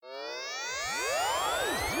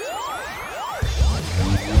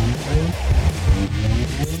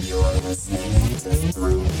You're listening to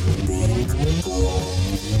Through Being Cool.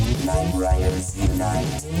 Night Riders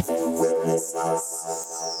unite and witness us.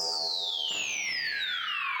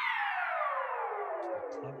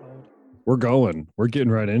 We're going. We're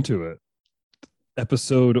getting right into it.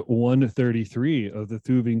 Episode 133 of the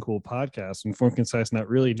Through Being Cool podcast. Informed, concise, not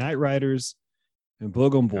really. Night Riders and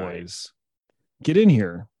Boogum Boys. Get in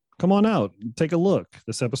here. Come on out. Take a look.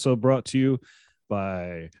 This episode brought to you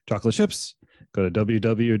by Chocolate Chips. Go to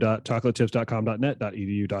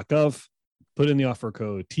www.chocolatichips.com.net.edu.gov. Put in the offer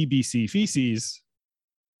code TBC Feces.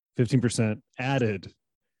 15% added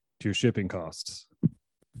to your shipping costs.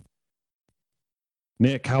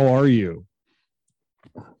 Nick, how are you?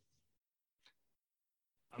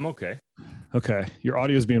 I'm okay. Okay, your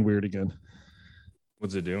audio is being weird again.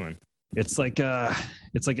 What's it doing? It's like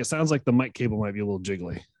it sounds like the mic cable might be a little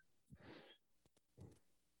jiggly.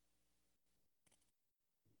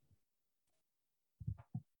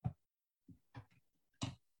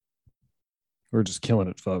 We're just killing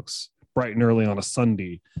it, folks. Bright and early on a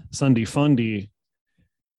Sunday fundy.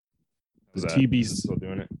 Is The that TB's still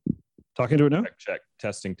doing it? talking to it now. Check.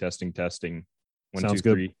 Testing. 1, Sounds 2,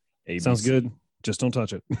 good. 3. ABC. Sounds good. Just don't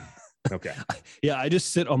touch it. Okay. Yeah, I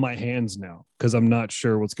just sit on my hands now because I'm not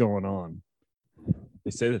sure what's going on. They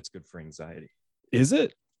say that's good for anxiety. Is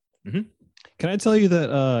it? Mhm. Can I tell you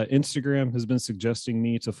that Instagram has been suggesting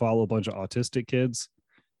me to follow a bunch of autistic kids?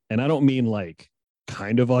 And I don't mean like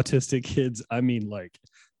kind of autistic kids. I mean like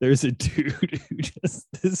there's a dude who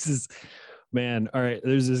all right,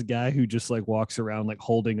 there's this guy who just like walks around like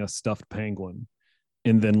holding a stuffed penguin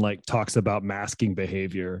and then like talks about masking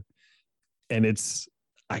behavior. And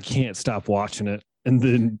I can't stop watching it. And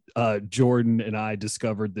then Jordan and I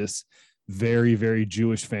discovered this very, very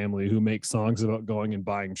Jewish family who makes songs about going and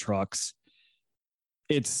buying trucks.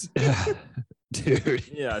 It's dude.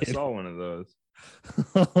 Yeah, I saw one of those.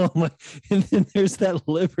 Oh my. And then there's that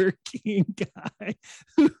Liver King guy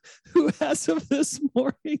who as of this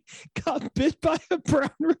morning got bit by a brown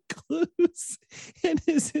recluse and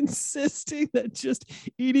is insisting that just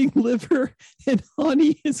eating liver and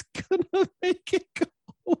honey is gonna make it go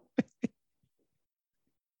away.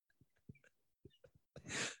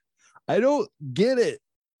 I don't get it.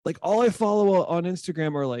 Like all I follow on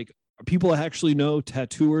Instagram are like people I actually know,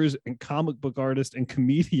 tattooers and comic book artists and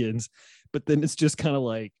comedians. But then it's just kind of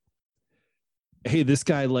like, hey, this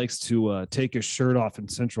guy likes to take his shirt off in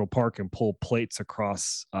Central Park and pull plates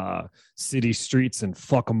across city streets and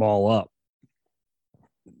fuck them all up.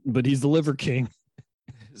 But he's the Liver King.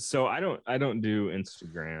 So I don't do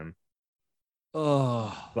Instagram.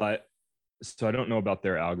 Oh, But so I don't know about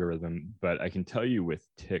their algorithm, but I can tell you with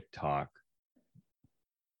TikTok,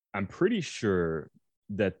 I'm pretty sure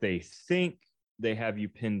that they think they have you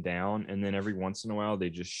pinned down, and then every once in a while they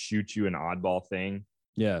just shoot you an oddball thing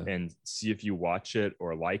yeah. and see if you watch it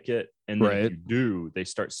or like it. And then if you do, they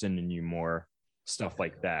start sending you more stuff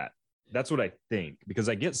like that. That's what I think, because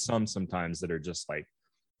I get sometimes that are just like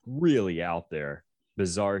really out there,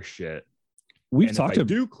 bizarre shit. If I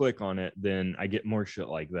do click on it, then I get more shit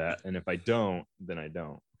like that. And if I don't, then I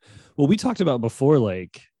don't. Well, we talked about before,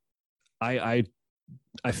 like I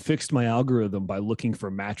fixed my algorithm by looking for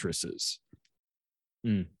mattresses.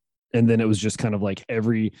 And then it was just kind of like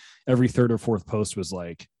every third or fourth post was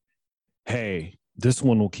like, hey, this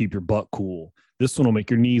one will keep your butt cool. This one will make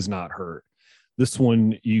your knees not hurt. This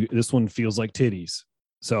one feels like titties.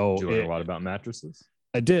 So did you learn a lot about mattresses?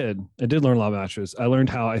 I did learn a lot about mattresses. I learned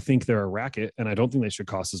how I think they're a racket and I don't think they should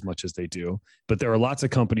cost as much as they do. But there are lots of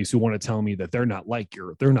companies who want to tell me that they're not like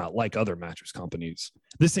other mattress companies.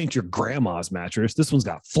 This ain't your grandma's mattress. This one's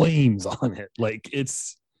got flames on it. Like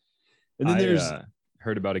it's, and then there's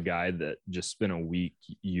heard about a guy that just spent a week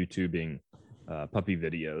YouTubing puppy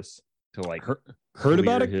videos to like heard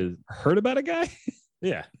about a guy.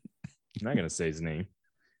 Yeah, I'm not gonna say his name.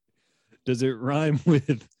 Does it rhyme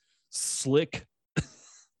with Slick?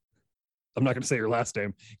 I'm not gonna say your last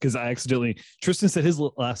name because Tristan said his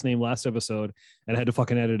last name last episode and I had to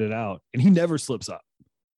fucking edit it out, and he never slips up.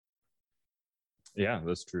 Yeah,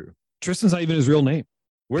 that's true. Tristan's not even his real name.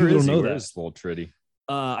 Where is Full Tritty?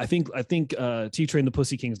 I think T-Train the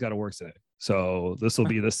Pussy King's got to work today. So this will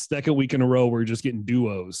be the second week in a row we're just getting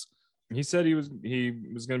duos. He said he was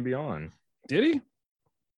going to be on. Did he?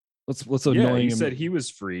 What's annoying? He said he was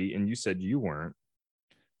free, and you said you weren't.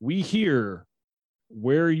 We hear,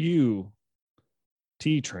 where are you,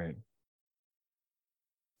 T-Train?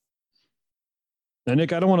 Now,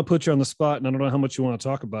 Nick, I don't want to put you on the spot, and I don't know how much you want to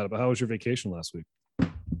talk about it, but how was your vacation last week?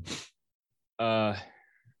 Can I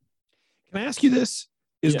ask you this?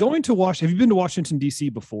 Have you been to Washington, D.C.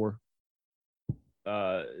 before?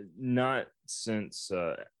 Not since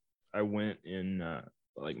I went in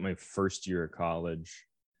like my first year of college.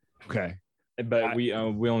 Okay. But we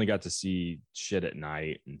only got to see shit at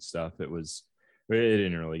night and stuff. It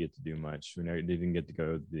didn't really get to do much. We didn't get to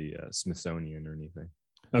go to the Smithsonian or anything.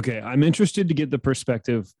 Okay, I'm interested to get the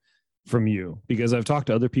perspective from you because I've talked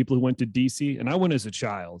to other people who went to DC, and I went as a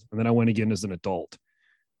child, and then I went again as an adult,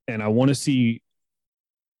 and I want to see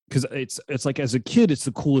because it's like as a kid, it's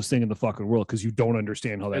the coolest thing in the fucking world because you don't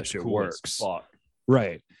understand how that shit cool works, fuck.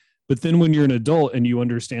 Right? But then when you're an adult and you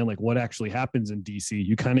understand like what actually happens in DC,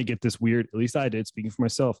 you kind of get this weird, at least I did, speaking for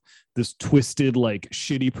myself, this twisted, like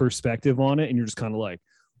shitty perspective on it. And you're just kind of like,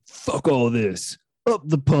 fuck all this, up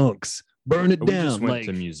the punks, burn it down. We just went like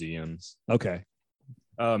to museums. Okay.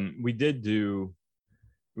 We did do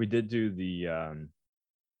the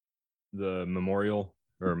memorial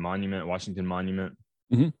or monument, Washington Monument,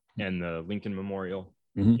 and the Lincoln Memorial,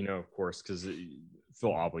 you know, of course, because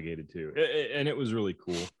feel obligated to, and it was really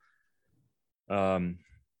cool.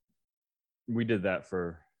 We did that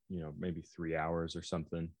for, you know, maybe 3 hours or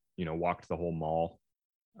something, you know, walked the whole mall,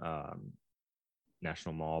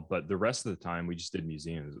 National Mall, but the rest of the time we just did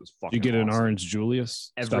museums. It was fucking You get awesome. an orange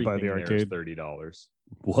Julius, Everything stop by the there arcade. is $30.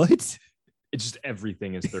 What? It's just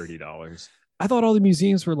everything is $30. I thought all the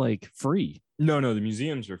museums were like free. No, the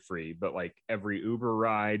museums are free, but like every Uber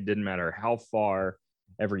ride, didn't matter how far,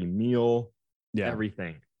 every meal,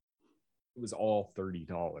 everything, it was all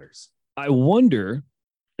 $30. I wonder,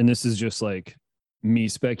 and this is just like me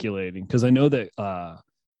speculating, because I know that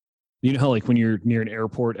you know how like when you're near an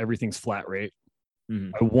airport, everything's flat rate.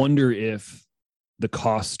 I wonder if the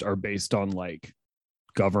costs are based on like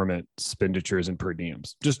government expenditures and per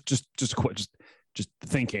diems. Just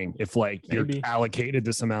thinking if like you're allocated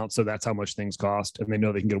this amount, so that's how much things cost, and they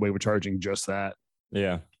know they can get away with charging just that.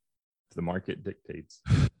 Yeah, the market dictates.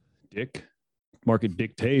 Market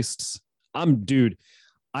dictates. I'm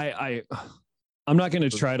not going to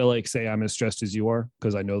try to like say I'm as stressed as you are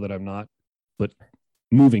because I know that I'm not, but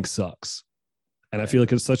moving sucks. And I feel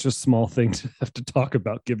like it's such a small thing to have to talk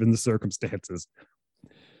about given the circumstances.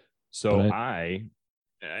 So I'm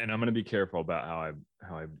going to be careful about how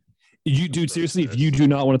I you dude, seriously, if you do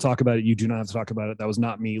not want to talk about it, you do not have to talk about it. That was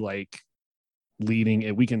not me like leading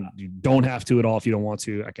it. You don't have to at all if you don't want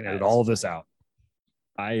to. I can edit all of this out.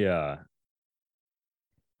 I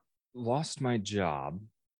lost my job.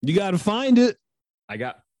 You got to find it. I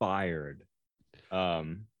got fired.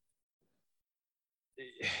 I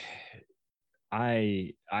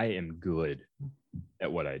am good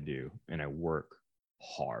at what I do, and I work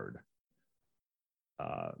hard.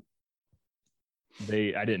 I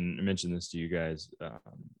didn't mention this to you guys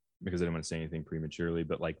because I didn't want to say anything prematurely,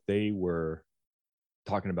 but like they were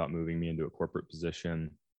talking about moving me into a corporate position.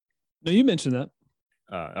 No, you mentioned that.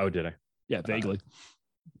 Oh, did I? Yeah, vaguely.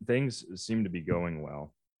 Things seem to be going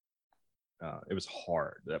well. It was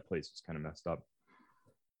hard. That place was kind of messed up.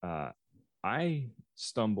 I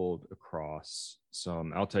stumbled across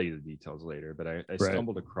some, I'll tell you the details later, but I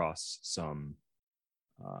stumbled across some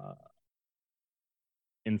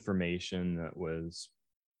information that was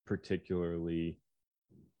particularly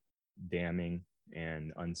damning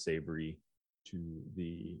and unsavory to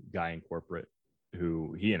the guy in corporate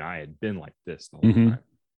who he and I had been like this the whole time.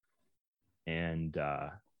 And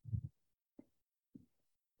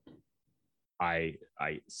I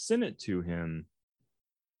sent it to him,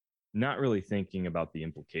 not really thinking about the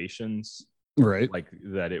implications, right? Like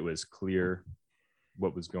that it was clear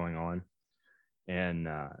what was going on. And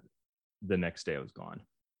the next day I was gone.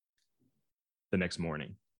 The next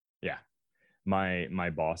morning. Yeah.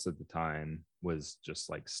 My boss at the time was just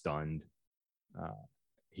like stunned.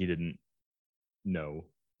 He didn't know.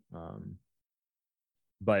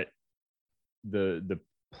 But the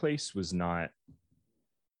place was not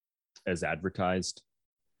as advertised.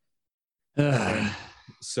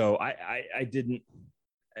 So I'm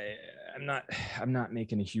not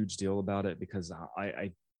making a huge deal about it because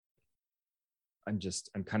I'm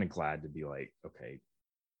kind of glad to be like, okay.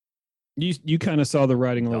 You kind of saw the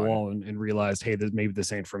writing on the wall and realized, hey, maybe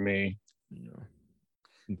this ain't for me. You know,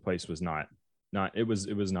 the place was not it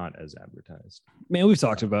was not as advertised. Man, we've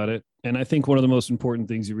talked about it. And I think one of the most important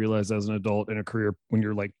things you realize as an adult in a career when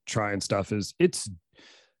you're like trying stuff is it's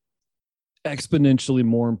exponentially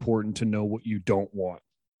more important to know what you don't want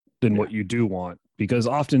than what you do want. Because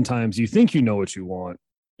oftentimes you think you know what you want,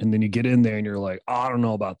 and then you get in there and you're like, oh, I don't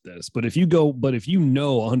know about this. But if you know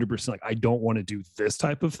 100%, like, I don't want to do this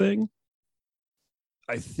type of thing,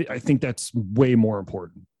 I think that's way more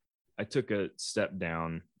important. I took a step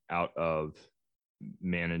down out of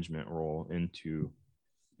management role into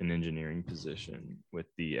an engineering position with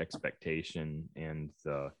the expectation and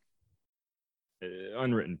the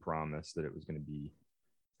unwritten promise that it was going to be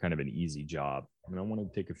kind of an easy job. I mean, I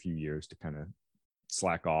wanted to take a few years to kind of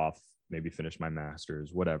slack off, maybe finish my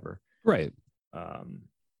master's, whatever. Right.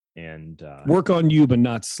 And Work on you, but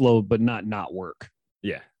not slow, but not work.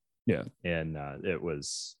 Yeah. Yeah. And it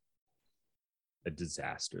was a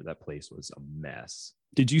disaster. That place was a mess.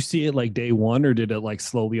 Did you see it like day one, or did it like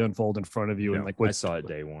slowly unfold in front of you? No, And like, I saw it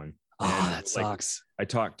day one. Oh, And, that sucks. I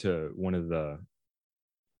talked to one of the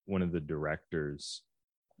directors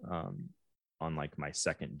on like my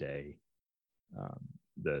second day,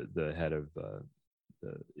 the head of the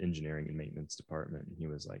engineering and maintenance department, and he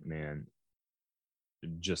was like, man,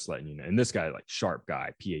 just letting you know. And this guy, like, sharp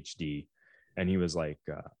guy, PhD, and he was like,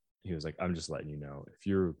 I'm just letting you know, if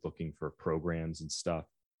you're looking for programs and stuff,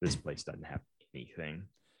 this place doesn't have anything.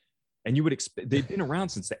 And you would expect, they've been around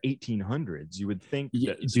since the 1800s. You would think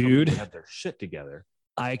that dude had their shit together.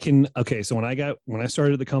 So when I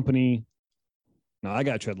started the company, no, I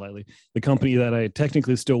got tread lightly, the company that I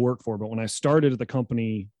technically still work for, but when I started at the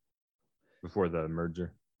company before the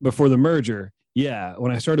merger, yeah,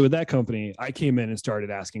 when I started with that company, I came in and started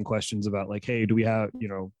asking questions about like, hey, do we have,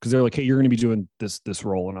 because they're like, hey, you're going to be doing this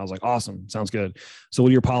role. And I was like, awesome. Sounds good. So what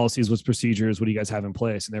are your policies? What's procedures? What do you guys have in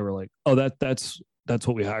place? And they were like, oh, that's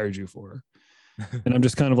what we hired you for. And I'm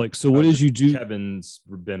just kind of like, so what did you do? Kevin's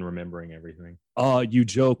been remembering everything. You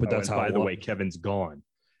joke, but that's how. By the way, Kevin's gone.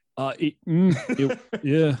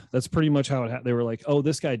 Yeah, that's pretty much how it happened. They were like, oh,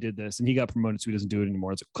 this guy did this and he got promoted, so he doesn't do it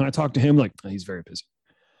anymore. It's like, can I talk to him? Like, oh, he's very busy.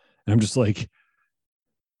 And I'm just like,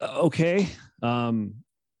 okay. And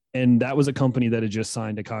that was a company that had just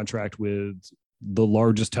signed a contract with the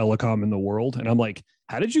largest telecom in the world. And I'm like,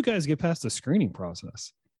 how did you guys get past the screening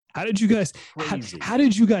process? How did you guys,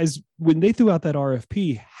 when they threw out that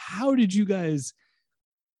RFP, how did you guys?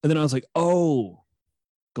 And then I was like, oh,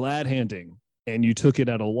 glad handing. And you took it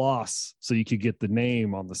at a loss so you could get the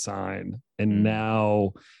name on the sign. And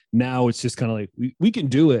now it's just kind of like, we can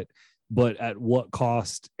do it, but at what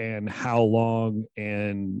cost and how long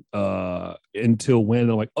and until when?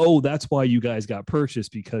 I'm like, oh, that's why you guys got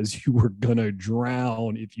purchased, because you were gonna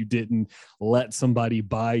drown if you didn't let somebody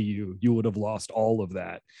buy you. You would have lost all of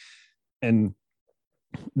that. And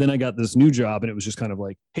then I got this new job, and it was just kind of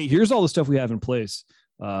like, hey, here's all the stuff we have in place,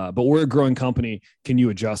 but we're a growing company. Can you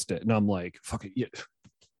adjust it? And I'm like, fuck it, yeah.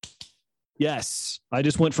 Yes, I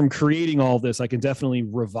just went from creating all this. I can definitely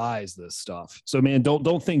revise this stuff. So, man,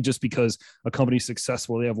 don't think just because a company's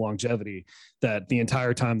successful, they have longevity, that the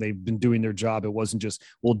entire time they've been doing their job, it wasn't just,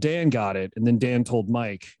 well, Dan got it, and then Dan told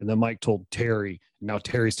Mike, and then Mike told Terry, and now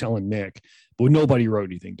Terry's telling Nick, but nobody wrote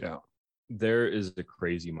anything down. There is a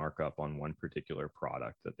crazy markup on one particular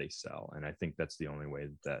product that they sell, and I think that's the only way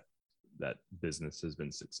that business has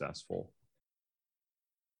been successful.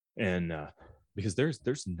 And because there's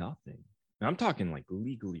nothing. I'm talking like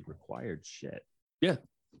legally required shit. Yeah.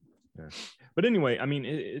 But anyway, I mean,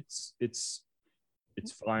 it's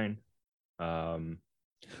fine.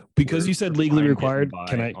 Because you said legally required,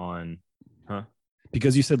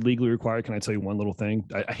 because you said legally required, can I tell you one little thing?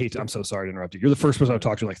 I hate to, I'm so sorry to interrupt you. You're the first person I've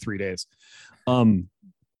talked to in like 3 days.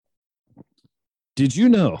 Did you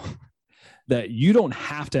know that you don't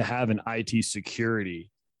have to have an IT security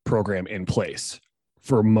program in place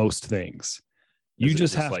for most things? You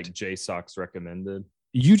just have like JSOX recommended.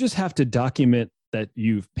 You just have to document that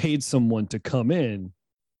you've paid someone to come in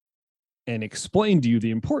and explain to you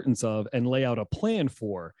the importance of and lay out a plan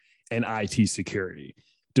for an IT security.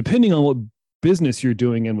 Depending on what business you're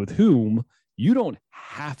doing and with whom, you don't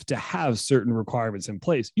have to have certain requirements in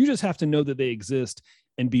place. You just have to know that they exist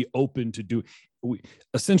and be open to do.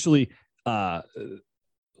 Essentially,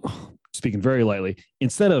 speaking very lightly,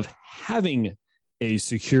 instead of having a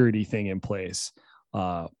security thing in place,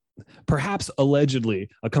 perhaps allegedly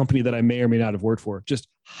a company that I may or may not have worked for just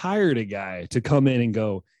hired a guy to come in and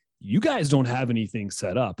go, you guys don't have anything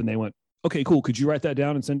set up. And they went, okay, cool. Could you write that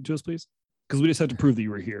down and send it to us, please? Because we just have to prove that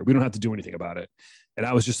you were here. We don't have to do anything about it. And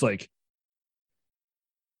I was just like,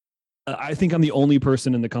 I think I'm the only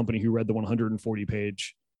person in the company who read the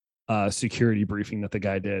 140-page security briefing that the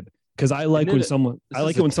guy did. Because I like when someone, I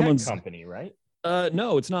like it when someone's company, right?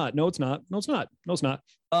 No, it's not. No, it's not. No, it's not. No, it's not.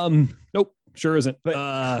 Nope. Sure isn't.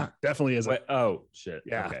 But definitely isn't. But, oh shit.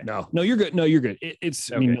 Yeah. Okay. No, you're good. No, you're good.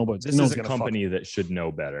 It's. Okay. I mean, nobody's. This is a company that should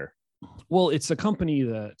know better. Well, it's a company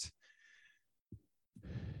that.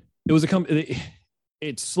 It was a company.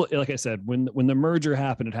 It's like I said, when the merger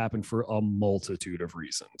happened, it happened for a multitude of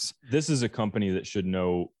reasons. This is a company that should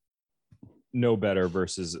know better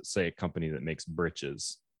versus, say, a company that makes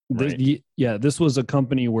britches. right? This was a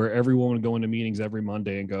company where everyone would go into meetings every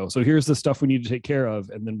Monday and go, so here's the stuff we need to take care of.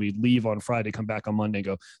 And then we'd leave on Friday, come back on Monday and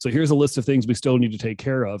go, so here's a list of things we still need to take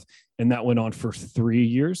care of. And that went on for 3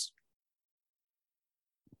 years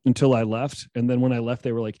until I left. And then when I left,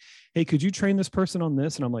 they were like, hey, could you train this person on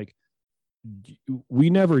this? And I'm like, we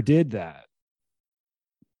never did that.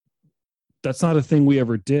 That's not a thing we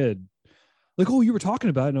ever did. Like, oh, you were talking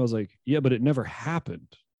about it. And I was like, yeah, but it never happened.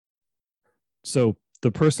 So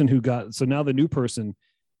the person so now the new person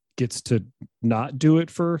gets to not do it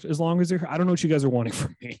for as long as they're, I don't know what you guys are wanting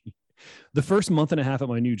from me. The first month and a half at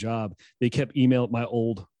my new job, they kept emailing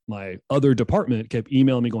my other department kept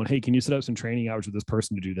emailing me going, hey, can you set up some training hours with this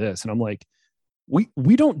person to do this? And I'm like,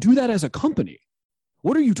 we don't do that as a company.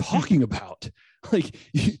 What are you talking about? Like,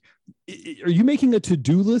 are you making a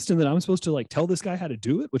to-do list and then I'm supposed to like tell this guy how to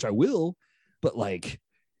do it, which I will, but like,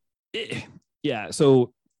 yeah.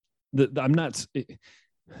 So I'm not,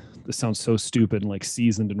 this sounds so stupid and like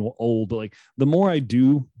seasoned and old, but like the more I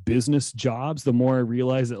do business jobs, the more I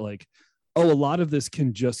realize that like, oh, a lot of this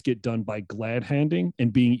can just get done by glad handing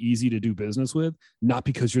and being easy to do business with, not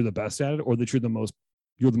because you're the best at it or that you're the most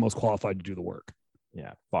qualified to do the work.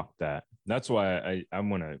 Yeah, fuck that. That's why I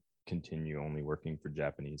want to continue only working for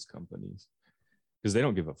Japanese companies, because they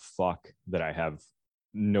don't give a fuck that I have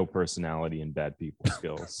no personality and bad people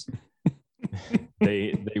skills.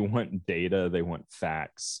 They want data, they want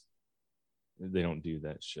facts. They don't do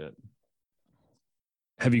that shit.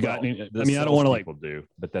 Have you got any? I mean, I don't want to like do,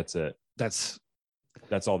 but that's it. That's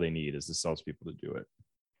all they need is the salespeople to do it.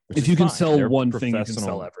 If you can sell one thing, you can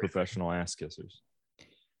sell everything. Professional ass kissers.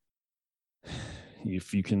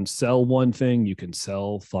 If you can sell one thing, you can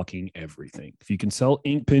sell fucking everything. If you can sell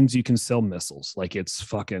ink pens, you can sell missiles. Like it's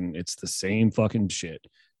the same fucking shit.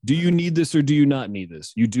 Do you need this or do you not need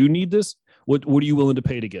this? You do need this. What are you willing to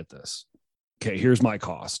pay to get this? Okay, here's my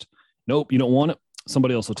cost. Nope, you don't want it.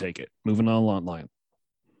 Somebody else will take it. Moving on online.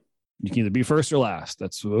 You can either be first or last.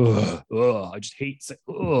 That's I just hate. I just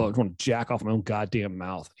want to jack off my own goddamn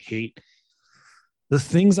mouth. I hate the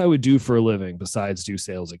things I would do for a living besides do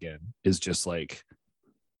sales again. Is just like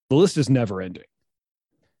the list is never ending,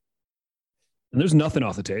 and there's nothing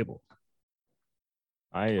off the table.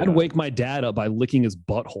 I'd wake my dad up by licking his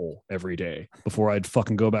butthole every day before I'd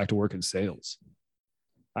fucking go back to work in sales.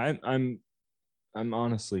 I'm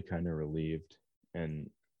honestly kind of relieved, and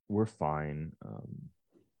we're fine.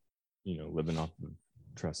 Living off of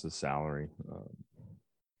Tressa's salary.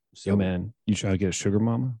 Yo, man, you trying to get a sugar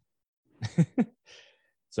mama?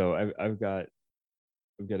 So I've got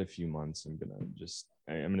a few months. I'm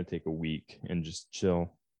gonna take a week and just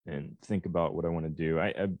chill and think about what I want to do.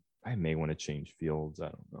 I may want to change fields. I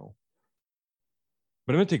don't know,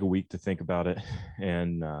 but I'm gonna take a week to think about it,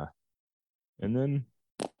 and then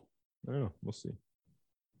I don't know. We'll see.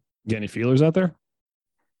 Get any feelers out there?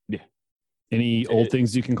 Yeah. Any old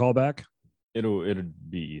things you can call back? It'll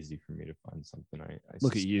be easy for me to find something. I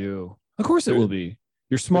look at you. Of course it will be.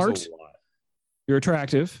 You're smart. You're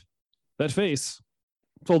attractive. That face,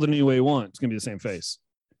 fold it any way you want. It's gonna be the same face.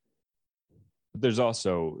 But there's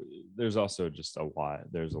also just a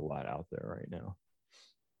lot. There's a lot out there right now.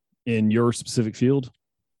 In your specific field?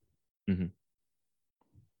 Mm-hmm.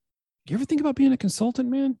 You ever think about being a consultant,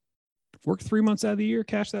 man? Work 3 months out of the year,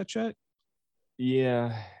 cash that check?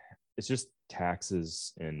 Yeah. It's just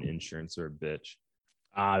taxes and insurance are a bitch.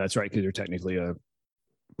 That's right, because you're technically a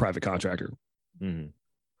private contractor. Mm-hmm.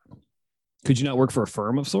 Could you not work for a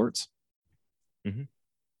firm of sorts? Mm-hmm.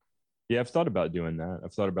 Yeah, I've thought about doing that.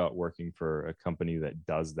 I've thought about working for a company that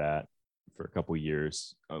does that for a couple of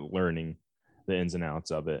years, learning the ins and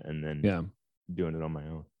outs of it, and then doing it on my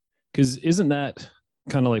own. Because isn't that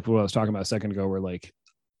kind of like what I was talking about a second ago, where like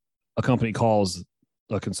a company calls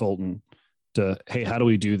a consultant to, hey, how do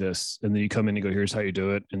we do this? And then you come in and go, here's how you do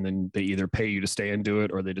it. And then they either pay you to stay and do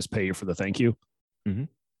it, or they just pay you for the thank you. Mm-hmm.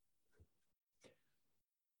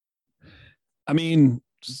 I mean,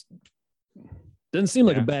 just doesn't seem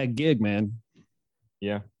like a bad gig, man.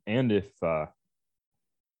 Yeah. And if,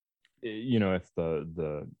 if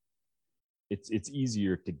the it's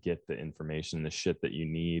easier to get the information, the shit that you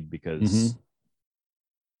need, because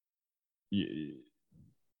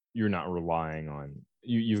you're not relying on,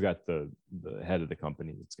 you've got the head of the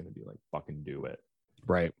company that's going to be like, fucking do it.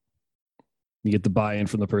 Right. You get the buy-in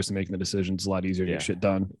from the person making the decision. It's a lot easier to get shit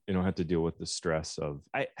done. You don't have to deal with the stress of,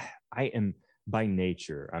 I am by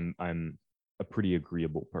nature, I'm a pretty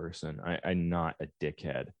agreeable person. I'm not a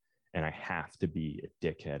dickhead, and I have to be a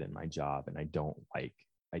dickhead in my job, and I don't like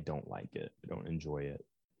it. I don't enjoy it.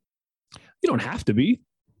 You don't have to be.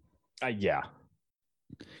 Yeah.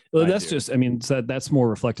 Well, I that's do. just, I mean, so that's more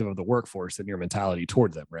reflective of the workforce than your mentality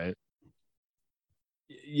toward them, right?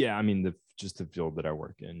 Yeah, I mean, just the field that I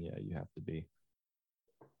work in. Yeah, you have to be.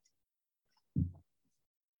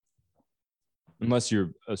 Unless you're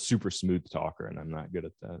a super smooth talker, and I'm not good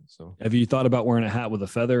at that. So Have you thought about wearing a hat with a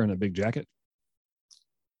feather and a big jacket?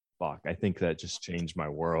 fuck, I think that just changed my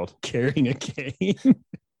world. Carrying a cane.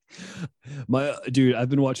 My dude, I've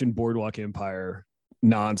been watching Boardwalk Empire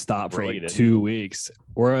nonstop for Great, like isn't 2 it? weeks.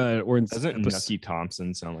 We're in Doesn't episode- Nucky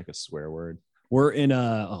Thompson sound like a swear word? we're in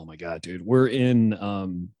oh my god, dude. We're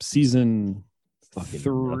in season Fucking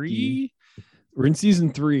 3. We're in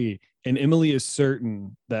season 3, and Emily is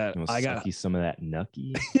certain that You know, I got sucky some of that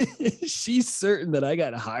Nucky. she's certain that I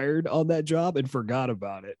got hired on that job and forgot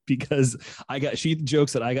about it because she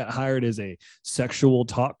jokes that I got hired as a sexual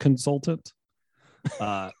talk consultant.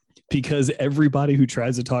 Because everybody who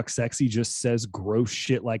tries to talk sexy just says gross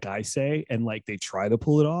shit like I say, and like they try to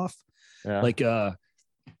pull it off. Yeah. Like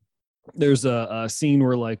there's a scene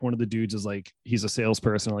where like one of the dudes is like, he's a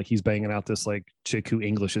salesperson, like he's banging out this like chick who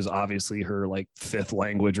English is obviously her like 5th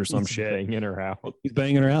language or some He's shit. banging her out. He's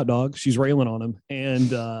banging her out, dog. She's railing on him,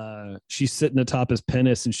 and she's sitting atop his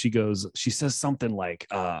penis, and she says something like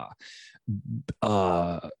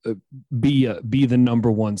be the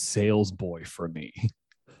number one sales boy for me.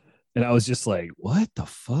 And I was just like, what the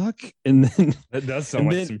fuck? And then That does sound And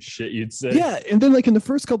like then- some shit you'd say. yeah, and then like in the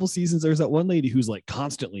first couple seasons, there's that one lady who's like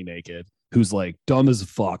constantly naked, who's like dumb as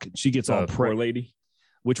fuck, and she gets all Poor lady.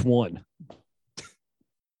 Which one?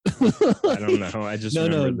 I don't know. I just No,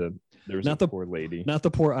 remember there was not a the- poor lady. Not the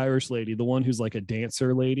poor Irish lady, the one who's like a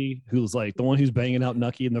dancer lady, who's like the one who's banging out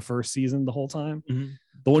Nucky in the first season the whole time. Mhm.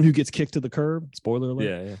 The one who gets kicked to the curb, spoiler alert,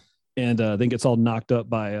 Yeah. and then gets all knocked up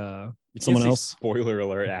by You can't someone say else. Spoiler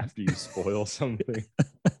alert after you spoil something.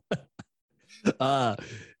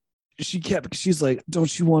 She's like,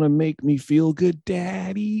 don't you want to make me feel good,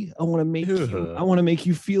 daddy? I want to make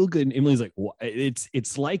you feel good. And Emily's like, what?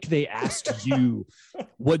 It's like they asked you,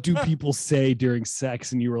 what do people say during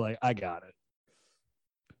sex? And you were like, I got it.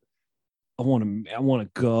 I want to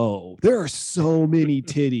go. There are so many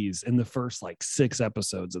titties in the first like 6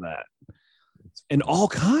 episodes of that. And all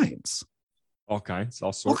kinds All kinds, all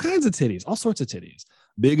all sorts. kinds of titties, all sorts of titties.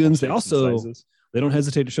 Big ones. They shapes and also sizes. they don't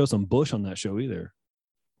hesitate to show some bush on that show either.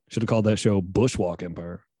 Should have called that show Bushwalk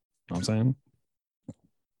Empire. You know what I'm saying?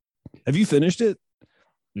 Have you finished it?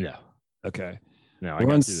 No, Okay. no. I We're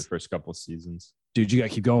got on through the first couple seasons. Dude, you gotta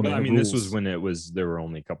keep going, But, man. I It mean, this was rules. when there were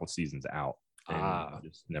only a couple seasons out. And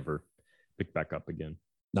just never picked back up again.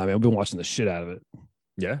 Nah, man, I've been watching the shit out of it.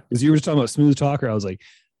 Yeah. Because you were just talking about Smooth Talker. I was like,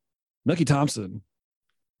 Nucky Thompson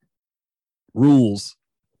rules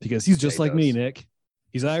because he's just Yeah, he like me, does. Nick.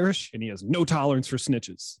 He's Irish and he has no tolerance for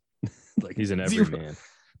snitches. Like He's an zero- everyman.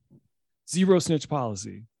 Zero snitch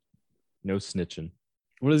policy. No snitching.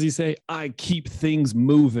 What does he say? I keep things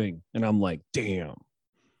moving. And I'm like, damn,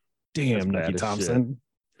 That's bad Nucky as Thompson.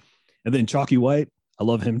 And then Chalky White, I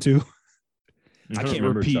love him too. I don't can't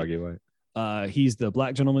remember repeat. Chuggy White. He's the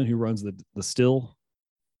black gentleman who runs the still.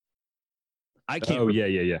 I can't. Oh,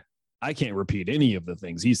 yeah. I can't repeat any of the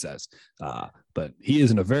things he says, but he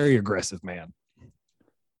isn't a very aggressive man.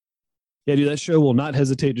 Yeah, dude, that show will not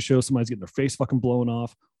hesitate to show somebody's getting their face fucking blown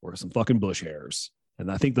off or some fucking bush hairs.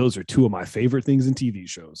 And I think those are 2 of my favorite things in TV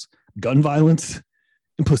shows: gun violence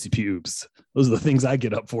and pussy pubes. Those are the things I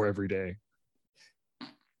get up for every day.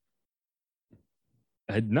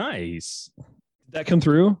 Nice. Did that come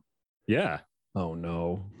through? Yeah. Oh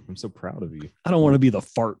no, I'm so proud of you. I don't want to be the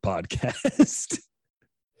fart podcast.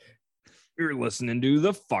 You're listening to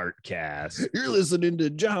the Fart Cast. You're listening to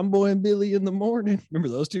John Boy and Billy in the morning. Remember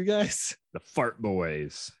those 2 guys? The Fart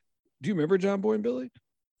Boys. Do you remember John Boy and Billy?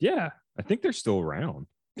 Yeah. I think they're still around.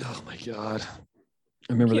 Oh my god!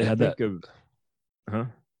 I remember they Can't had that. think of- Huh?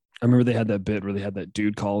 I remember they had that bit where they had that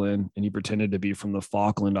dude call in and he pretended to be from the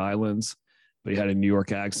Falkland Islands, but he had a New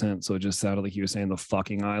York accent, so it just sounded like he was saying the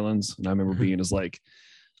fucking islands. And I remember being as like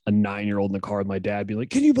a 9-year-old in the car with my dad, being like,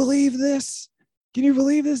 "Can you believe this? Can you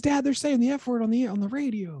believe this, Dad? They're saying the F word on the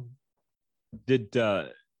radio." Did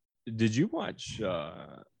you watch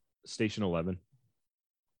Station 11?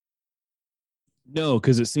 No,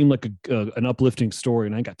 because it seemed like an uplifting story,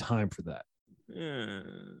 and I ain't got time for that.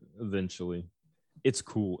 Eventually. It's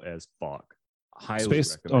cool as fuck. Highly It's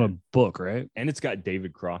based recommend. on a book, right? And it's got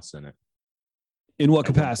David Cross in it. In what At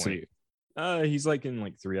one capacity? He's like in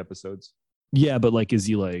like 3 episodes. Yeah, but like, is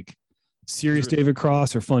he like serious Sure. David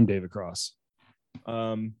Cross or fun David Cross?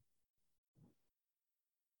 Well,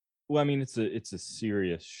 I mean, it's a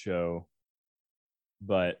serious show,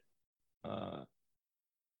 but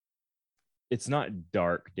it's not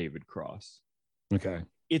dark David Cross. Okay.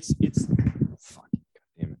 It's fuck,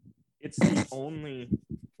 damn it. It's the only.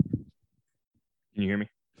 Can you hear me?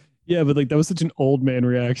 Yeah, but like that was such an old man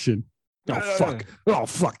reaction. Oh fuck. Oh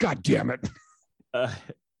fuck. God damn it.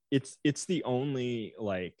 It's the only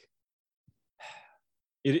like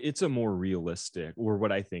it's a more realistic, or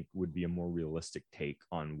what I think would be a more realistic take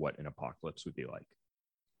on what an apocalypse would be like.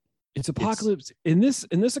 It's apocalypse in this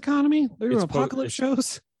economy. There are It's apocalypse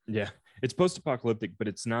shows. Yeah, it's post-apocalyptic, but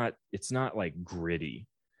it's not like gritty.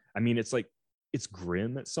 I mean, it's like it's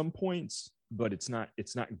grim at some points, but it's not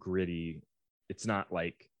gritty. It's not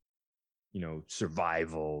like, you know,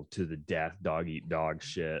 survival to the death, dog eat dog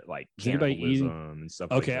shit, like Is anybody cannibalism and stuff.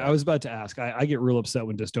 Okay, like I was about to ask. I get real upset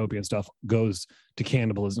when dystopian stuff goes to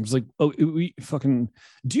cannibalism. It's like, oh, we fucking.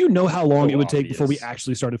 Do you know how long So it would take before we obvious.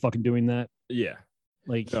 actually started fucking doing that? Yeah.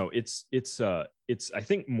 Like, No, it's I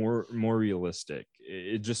think more realistic.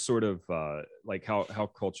 It just sort of like how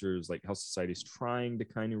cultures, like how society's trying to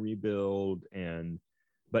kind of rebuild,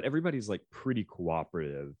 but everybody's like pretty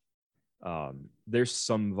cooperative. There's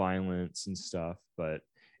some violence and stuff, but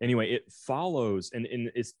anyway, it follows,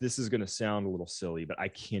 and this is going to sound a little silly, but I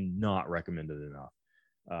cannot recommend it enough.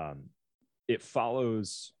 It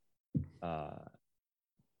follows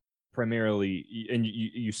primarily, and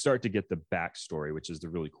you start to get the backstory, which is the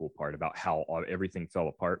really cool part about how everything fell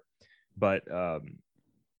apart. But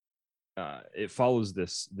it follows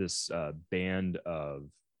this band of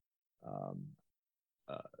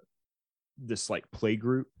this like play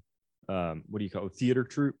group. What do you call it? Theater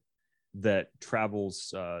troupe that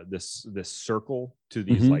travels this circle to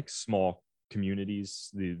these like small communities,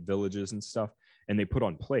 the villages and stuff, and they put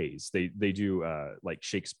on plays. They do like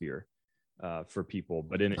Shakespeare for people,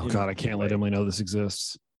 but in God, I can't let Emily know this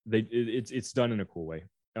exists. It's done in a cool way.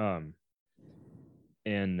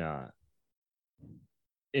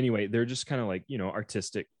 Anyway, they're just kind of like, you know,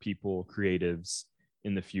 artistic people, creatives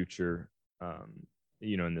in the future,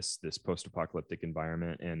 you know, in this post-apocalyptic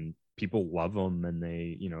environment, and people love them, and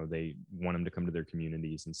they, you know, they want them to come to their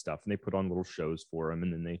communities and stuff, and they put on little shows for them,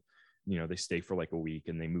 and then they, you know, they stay for like a week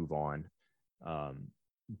and they move on.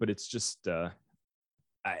 But it's just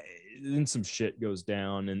then some shit goes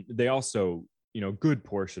down, and they also, you know, good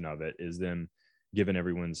portion of it is them giving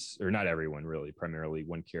everyone's, or not everyone really, primarily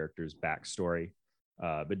one character's backstory.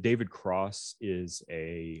 But David Cross is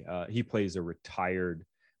he plays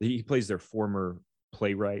their former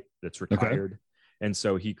playwright that's retired. Okay. And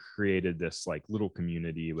so he created this like little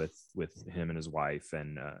community with him and his wife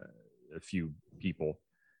and a few people,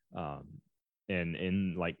 and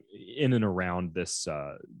in like in and around this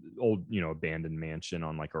old, you know, abandoned mansion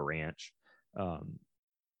on like a ranch. I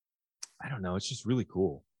don't know, it's just really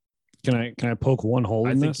cool. Can I poke one hole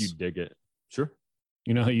in this? I think you dig it. Sure.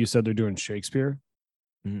 You know how you said they're doing Shakespeare?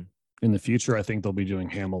 Mm-hmm. In the future, I think they'll be doing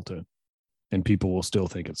Hamilton, and people will still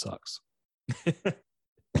think it sucks.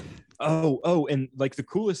 Oh, and like the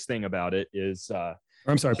coolest thing about it is,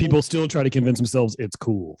 I'm sorry, people still try to convince themselves it's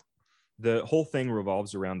cool. The whole thing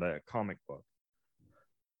revolves around a comic book.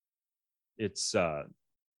 It's let's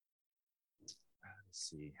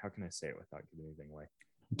see, how can I say it without giving anything away?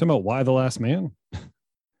 You're talking about Y: The Last Man?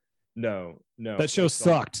 No. That show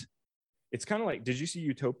sucked. It's kind of like, did you see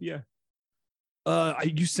Utopia?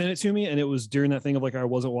 You sent it to me, and it was during that thing of like I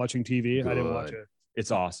wasn't watching TV. Good. I didn't watch it. It's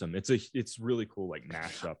awesome. It's really cool, like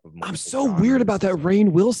mashup of. I'm so weird about that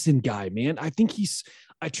Rainn Wilson guy, man. I think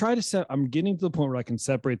I'm getting to the point where I can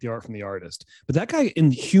separate the art from the artist. But that guy in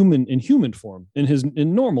human form,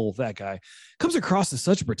 in normal, that guy comes across as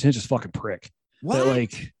such a pretentious fucking prick. What? That,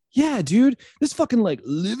 like, yeah, dude, this fucking like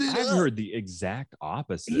I've heard the exact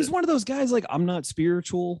opposite. He's one of those guys like, I'm not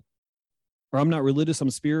spiritual, or I'm not religious, I'm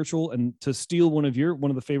spiritual, and to steal one of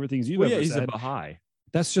the favorite things you've ever he's said. a Baha'i.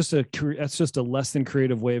 That's just a less than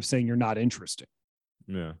creative way of saying you're not interesting.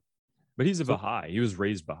 Yeah, but he's a Baha'i. He was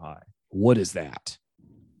raised Baha'i. What is that?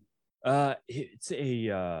 It's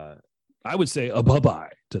a. I would say a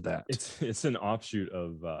bye-bye to that. It's an offshoot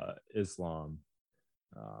of Islam.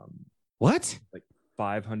 What? Like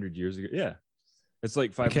 500 years ago. Yeah, it's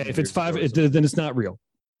like 500. Okay, if it's then it's not real.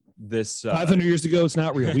 This 500 years ago, it's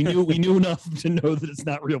not real. We knew enough to know that it's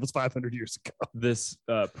not real. It was 500 years ago. This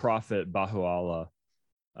prophet Baha'u'llah.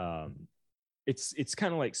 It's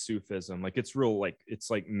kind of like Sufism, like it's real, like it's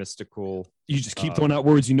like mystical. You just keep throwing out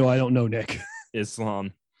words I don't know, Nick.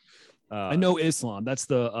 Islam. I know Islam. That's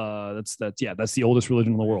the oldest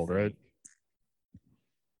religion in the world, right?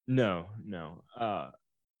 No.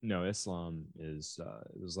 Islam is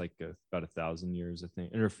it was like about 1,000 years, I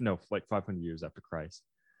think, or no, like 500 years after Christ.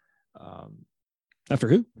 After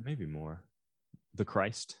who? Maybe more. The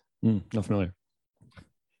Christ. Not familiar.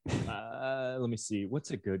 Let me see.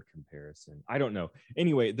 What's a good comparison? I don't know.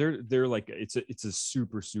 Anyway, they're like it's a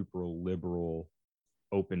super liberal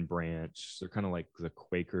open branch. They're kind of like the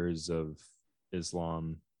Quakers of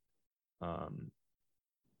Islam,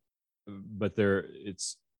 but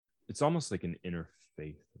it's almost like an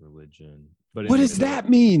interfaith religion. But What does that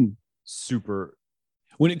mean? Super.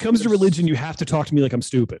 When it comes to religion, you have to talk to me like I'm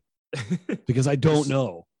stupid because I don't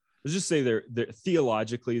know. Let's just say they're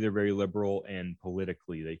theologically they're very liberal, and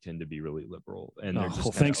politically they tend to be really liberal. And they're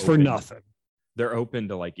just thanks for nothing. They're open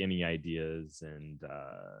to like any ideas, and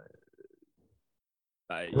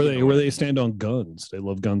where they stand on guns. They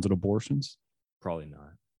love guns and abortions. Probably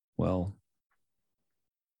not. Well,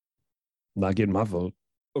 not getting my vote.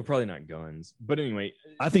 Oh, probably not guns. But anyway,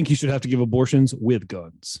 I think you should have to give abortions with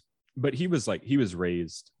guns. But he was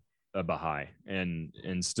raised a Baha'i and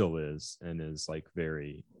still is, and is like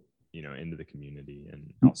very, into the community.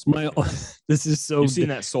 And this is so. You've seen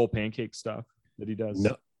that Soul Pancake stuff that he does?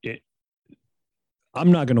 No,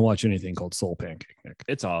 I'm not going to watch anything called Soul Pancake, Nick.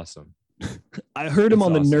 It's awesome. I heard him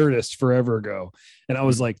on the Nerdist forever ago, and I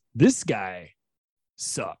was like, this guy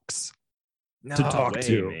sucks to talk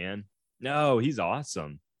to, man. No, he's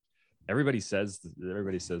awesome. Everybody says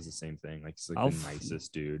the same thing. Like, he's like the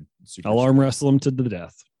nicest dude. I'll arm wrestle him to the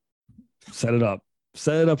death. Set it up,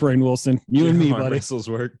 Rainn Wilson. You and me, buddy. Wrestles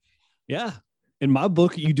work. Yeah, in my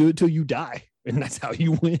book, you do it till you die, and that's how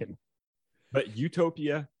you win. But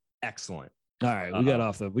Utopia, excellent. All right, we got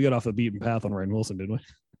off the beaten path on Rainn Wilson, didn't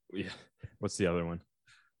we? Yeah. What's the other one?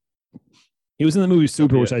 He was in the movie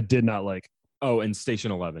Super, which I did not like. Oh, and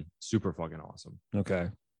Station 11, super fucking awesome. Okay.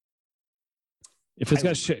 If it's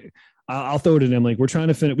got shit, I'll throw it in him. Like, we're trying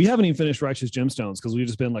to finish. We haven't even finished Righteous Gemstones because we've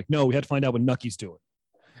just been like, no, we had to find out what Nucky's doing.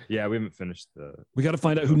 Yeah, we haven't finished we got to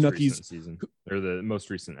find out who Nucky's season or the most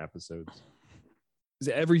recent episodes.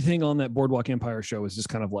 Everything on that Boardwalk Empire show is just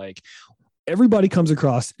kind of like everybody comes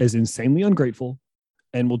across as insanely ungrateful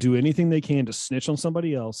and will do anything they can to snitch on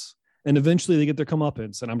somebody else. And eventually they get their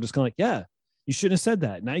comeuppance. And I'm just kind of like, yeah, you shouldn't have said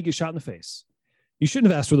that. Now you get shot in the face. You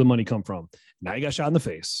shouldn't have asked where the money come from. Now you got shot in the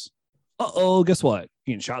face. Uh-oh, guess what?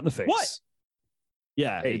 You're getting shot in the face. What?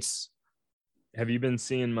 Yeah, hey, have you been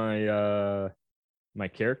seeing my my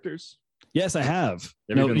characters? Yes, I have.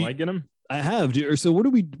 Have you been liking them? I have. Dude. So what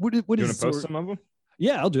you is want to post some of them?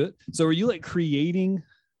 Yeah, I'll do it. So are you like creating?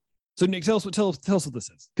 So Nick, tell us what this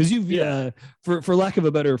is. Because you've for lack of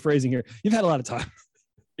a better phrasing here, you've had a lot of time.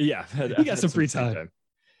 Yeah, you got some free time.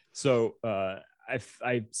 So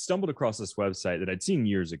I stumbled across this website that I'd seen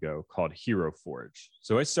years ago called Hero Forge.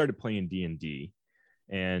 So I started playing D&D,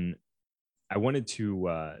 and I wanted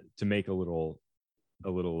to make a little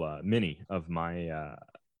mini of my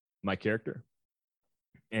my character.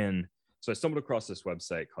 And so I stumbled across this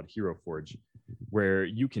website called Hero Forge, where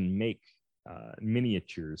you can make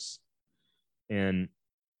miniatures, and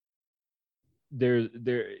there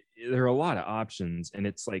are a lot of options, and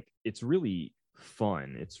it's really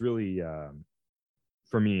fun. It's really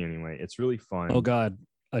for me anyway, it's really fun. Oh God,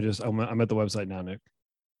 I'm at the website now, Nick.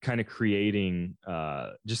 Kind of creating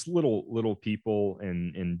just little people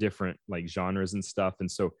in different like genres and stuff.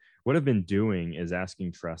 And so what I've been doing is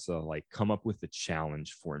asking Tressa, like, come up with a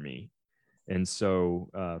challenge for me. And so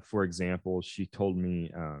for example, she told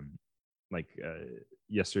me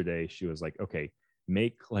yesterday, she was like, okay,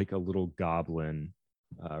 make like a little goblin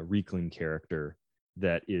Reekling character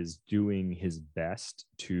that is doing his best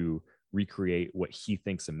to recreate what he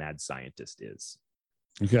thinks a mad scientist is.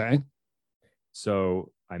 Okay.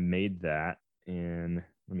 So I made that, and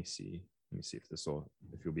let me see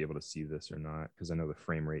if you'll be able to see this or not, because I know the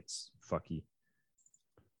frame rate's fucky.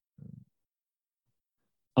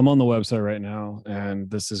 I'm on the website right now, and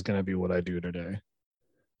this is going to be what I do today.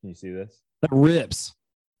 Can you see this? That rips.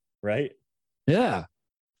 Right? Yeah.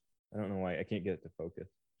 I don't know why I can't get it to focus.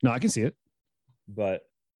 No, I can see it. But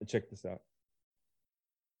check this out.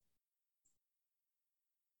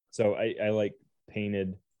 So I like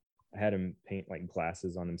painted, I had him paint like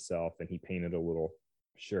glasses on himself, and he painted a little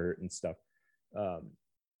shirt and stuff. So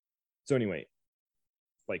anyway,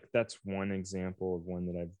 like that's one example of one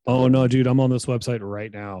that I've done. Oh no, dude, I'm on this website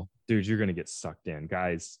right now. Dude, you're gonna get sucked in,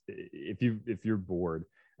 guys. If you're bored,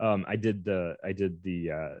 I did the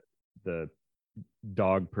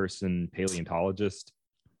dog person paleontologist.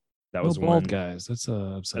 That was bald one. Guys.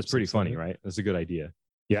 That's pretty funny, right? That's a good idea.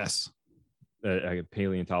 Yes. A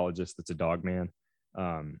paleontologist that's a dog man.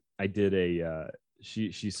 I did a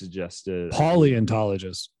she suggested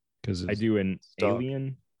paleontologist, because I do an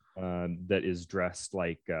alien that is dressed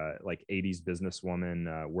like 80s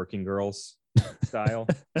businesswoman working girls style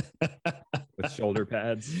with shoulder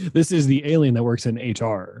pads. This is the alien that works in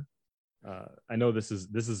HR. I know this is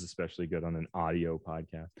especially good on an audio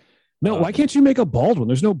podcast. No, why can't you make a bald one?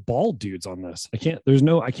 There's no bald dudes on this. I can't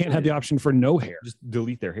have the option for no hair. Just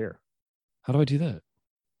delete their hair. How do I do that?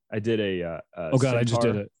 I did a Oh God, I just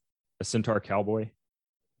did it. A centaur cowboy.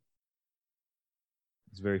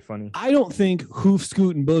 It's very funny. I don't think Hoof,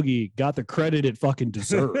 Scoot, and Boogie got the credit it fucking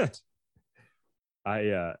deserved.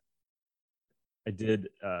 I did.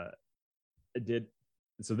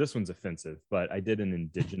 So this one's offensive, but I did an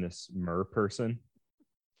indigenous mer person.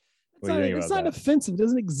 It's not offensive. It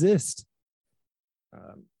doesn't exist.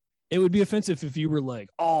 It would be offensive if you were like,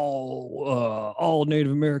 all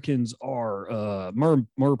Native Americans are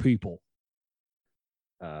mer people.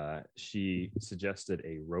 She suggested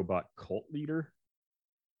a robot cult leader.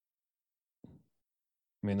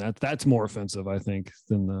 I mean, that's more offensive, I think,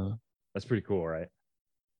 than the. That's pretty cool, right?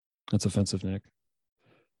 That's offensive, Nick.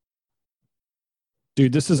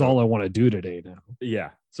 Dude, this is all I want to do today now.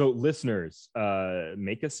 Yeah. So listeners,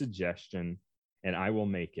 make a suggestion and I will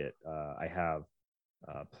make it. I have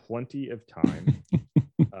plenty of time.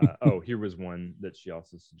 Here was one that she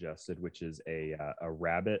also suggested, which is a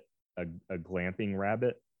rabbit, a glamping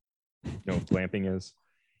rabbit. You know what glamping is?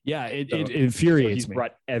 Yeah, it infuriates me. He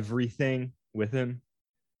brought everything with him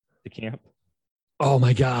to camp. Oh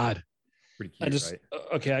my God. Pretty cute, right?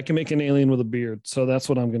 Okay, I can make an alien with a beard. So that's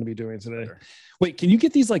what I'm going to be doing today. Sure. Wait, can you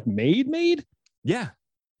get these like made? Yeah.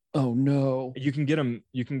 Oh no. You can get them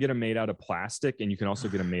made out of plastic, and you can also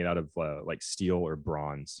get them made out of like steel or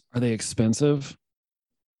bronze. Are they expensive?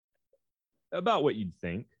 About what you'd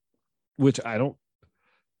think. Which I don't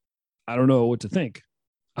know what to think.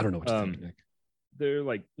 I don't know what to think, Nick. They're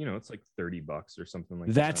like, it's like $30 or something like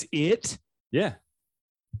that. That's it? Yeah.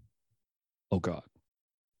 Oh God.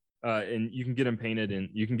 And you can get them painted, and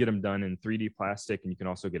you can get them done in 3D plastic, and you can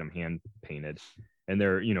also get them hand painted. And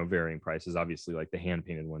they're, varying prices. Obviously, like the hand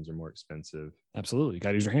painted ones are more expensive. Absolutely. You got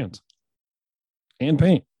to use your hands and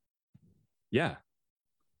paint. Yeah.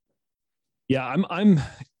 Yeah. I'm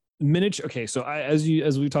miniature. Okay. So as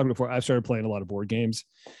we talked before, I've started playing a lot of board games,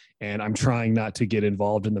 and I'm trying not to get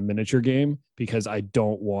involved in the miniature game because I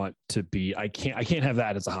don't want to be, I can't have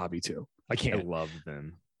that as a hobby too. I can't. I love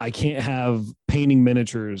them. I can't have painting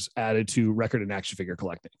miniatures added to record and action figure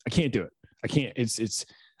collecting. I can't do it. I can't.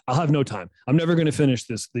 I'll have no time. I'm never going to finish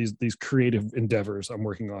these creative endeavors I'm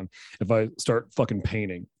working on if I start fucking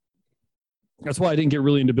painting. That's why I didn't get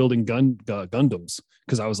really into building Gundams,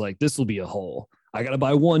 because I was like, this will be a hole. I got to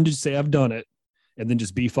buy one to say I've done it, and then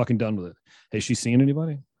just be fucking done with it. Hey, she seen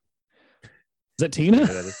anybody? Is that Tina?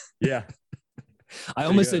 Yeah. I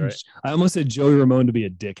almost said Joey Ramone to be a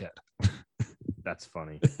dickhead. That's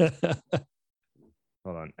funny.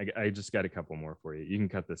 Hold on. I just got a couple more for you. You can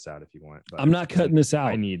cut this out if you want. I'm not cutting this out.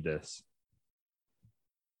 I need this.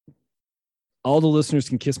 All the listeners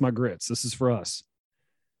can kiss my grits. This is for us.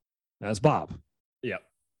 That's Bob. Yep.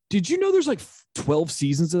 Did you know there's like 12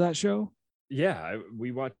 seasons of that show? Yeah. We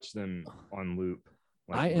watched them on loop.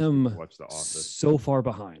 I am watch The Office. So far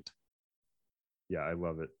behind. Yeah, I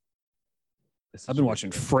love it. I've been watching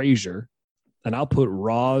Frasier. And I'll put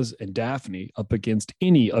Roz and Daphne up against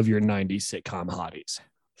any of your 90s sitcom hotties.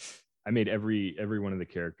 I made every one of the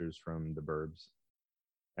characters from The Burbs.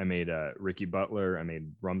 I made Ricky Butler. I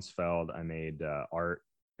made Rumsfeld. I made Art,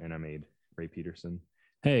 and I made Ray Peterson.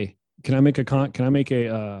 Hey, can I make a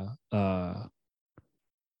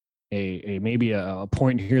maybe a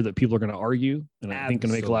point here that people are going to argue, and I think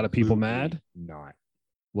going to make a lot of people mad? Not.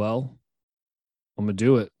 Well, I'm going to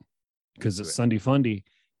do it because it's Sunday Fundy.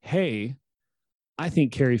 Hey. I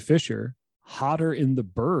think Carrie Fisher hotter in The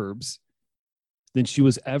Burbs than she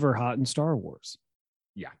was ever hot in Star Wars.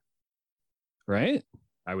 Yeah. Right?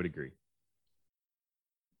 I would agree.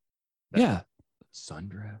 Yeah.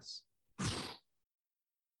 Sundress.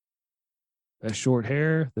 That short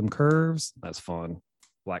hair, them curves. That's fun.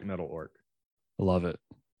 Black Metal Orc. I love it.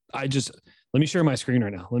 Let me share my screen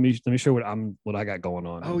right now. Let me show what I got going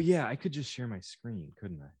on. Oh yeah, I could just share my screen,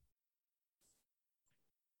 couldn't I?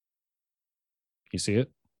 You see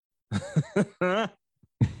it? A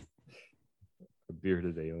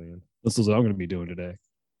bearded alien. This is what I'm going to be doing today.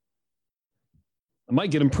 I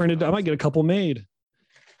might get them printed. I might get a couple made.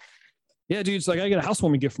 Yeah, dude. It's like I get a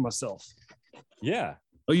housewarming gift for myself. Yeah.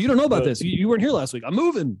 Oh, you don't know about this. You weren't here last week. I'm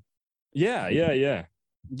moving. Yeah.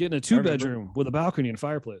 Getting a 2-bedroom with a balcony and a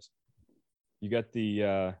fireplace. You got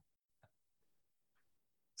the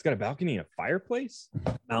it's got a balcony and a fireplace?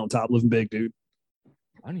 Mountaintop, living big, dude.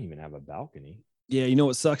 I don't even have a balcony. Yeah, you know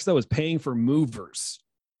what sucks though is paying for movers.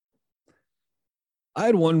 I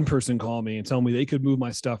had one person call me and tell me they could move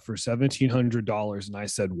my stuff for $1,700, and I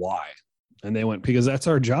said, why? And they went, because that's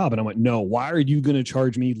our job. And I went, no, why are you going to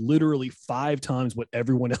charge me literally 5 times what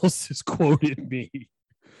everyone else has quoted me?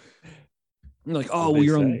 And like, oh, well,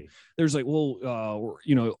 you're on, there's like, well,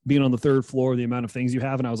 being on the 3rd floor, the amount of things you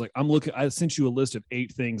have. And I was like, I sent you a list of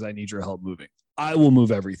 8 things I need your help moving. I will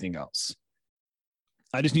move everything else.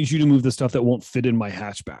 I just need you to move the stuff that won't fit in my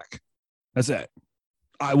hatchback. That's it.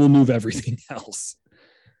 I will move everything else.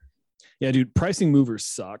 Yeah, dude, pricing movers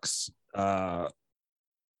sucks.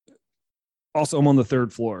 Also, I'm on the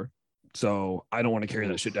 3rd floor, so I don't want to carry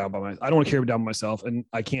that shit down I don't want to carry it down by myself, and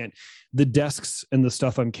I can't. The desks and the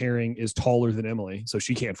stuff I'm carrying is taller than Emily, so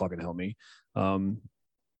she can't fucking help me. I'm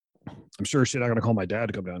sure she's not gonna call my dad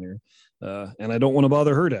to come down here, and I don't want to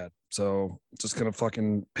bother her dad, so just gonna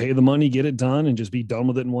fucking pay the money, get it done, and just be done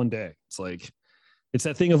with it in one day. It's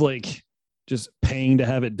that thing of like just paying to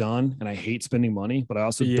have it done, and I hate spending money, but I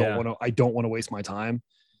also don't want to waste my time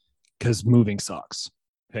because moving sucks.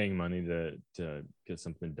 Paying money to get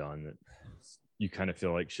something done that you kind of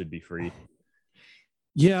feel like should be free.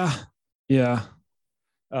 Yeah.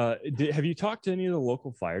 Have you talked to any of the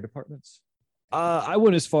local fire departments? I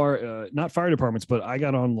went as far, not fire departments, but I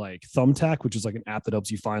got on like Thumbtack, which is like an app that helps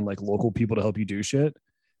you find like local people to help you do shit.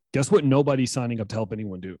 Guess what? Nobody's signing up to help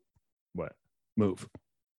anyone do. What? Move.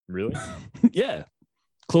 Really? Yeah.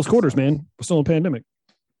 Close quarters, man. We're still in a pandemic.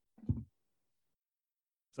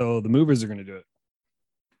 So the movers are going to do it.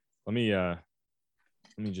 Let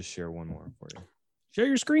me just share one more for you. Share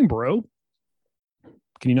your screen, bro.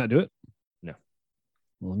 Can you not do it? No.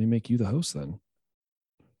 Well, let me make you the host then.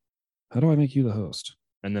 How do I make you the host?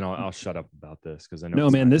 And then I'll shut up about this because I know. No,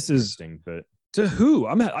 man, this is but to who?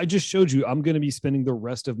 I just showed you. I'm going to be spending the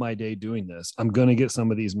rest of my day doing this. I'm going to get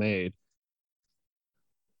some of these made.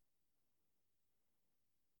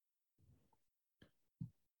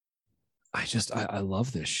 I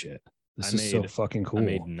love this shit. This is so fucking cool. I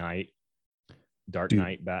made Dark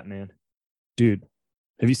Knight Batman. Dude,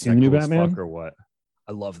 have you seen the new cool Batman? Fuck or what?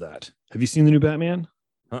 I love that. Have you seen the new Batman?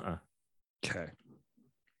 Okay.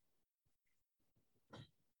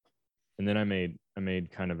 And then I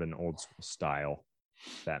made kind of an old school style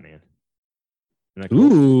Batman. Isn't that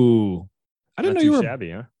cool? Ooh. I didn't know you were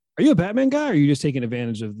shabby, huh? Are you a Batman guy or are you just taking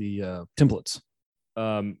advantage of the templates?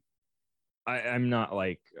 I'm not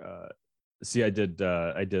like I did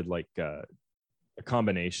like a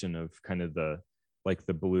combination of kind of the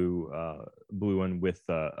blue one with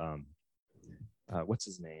what's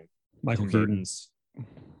his name? Michael Tim Keaton. Burton's.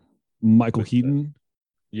 Michael Keaton?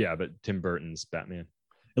 Yeah, but Tim Burton's Batman.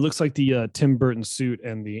 It looks like the Tim Burton suit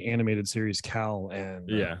and the animated series Cal and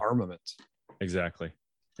Armament. Exactly.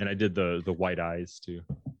 And I did the white eyes too.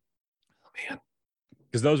 Oh, man.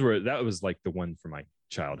 Because that was like the one for my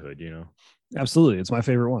childhood, you know? Absolutely. It's my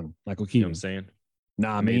favorite one. Michael Keaton. You know what I'm saying?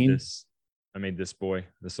 Nah, I made this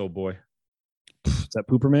old boy. Is that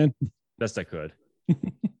Pooper Man? Best I could.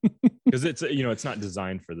 Because it's it's not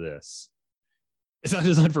designed for this. It's not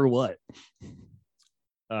designed for what?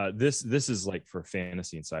 This is like for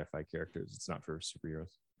fantasy and sci-fi characters. It's not for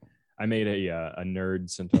superheroes. I made a nerd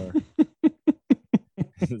centaur.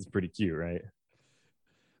 It's pretty cute, right?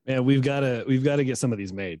 Man, we've got to get some of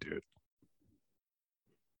these made, dude.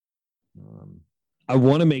 I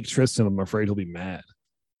want to make Tristan. I'm afraid he'll be mad.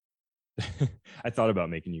 I thought about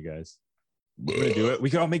making you guys. We're gonna do it. We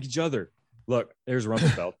can all make each other. Look, there's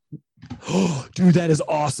Rumsfeld. Oh, dude, that is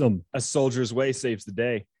awesome. A soldier's way saves the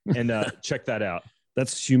day. And check that out.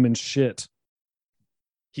 That's human shit.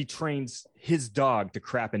 He trains his dog to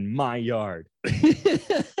crap in my yard.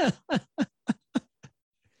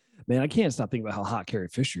 Man, I can't stop thinking about how hot Carrie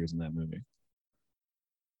Fisher is in that movie.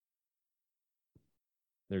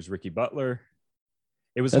 There's Ricky Butler.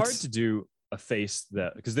 It was hard to do a face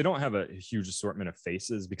that, because they don't have a huge assortment of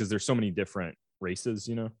faces because there's so many different races,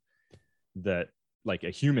 that like a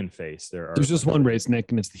human face. There's just one race,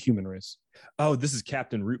 Nick, and it's the human race. Oh, this is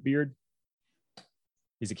Captain Rootbeard.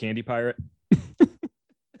 He's a candy pirate.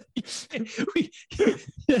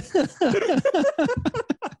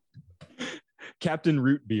 Captain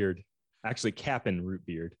Rootbeard. Actually, Cap'n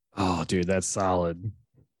Rootbeard. Oh, dude, that's solid.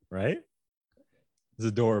 Right? It's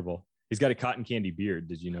adorable. He's got a cotton candy beard.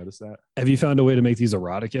 Did you notice that? Have you found a way to make these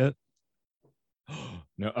erotic yet?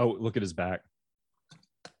 No. Oh, look at his back.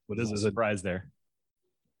 What is it? Surprise there.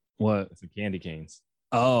 What? Some candy canes.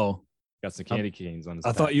 Oh. Got some candy canes on his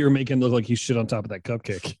back. I thought you were making it look like he shit on top of that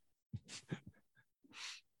cupcake.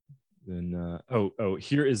 Then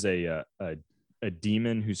here is a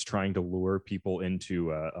demon who's trying to lure people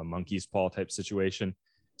into a monkey's paw type situation.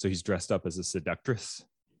 So he's dressed up as a seductress.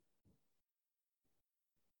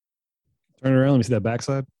 Turn around, let me see that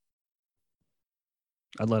backside.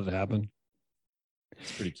 I'd let it happen.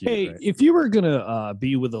 It's pretty cute. Hey, Right? if you were gonna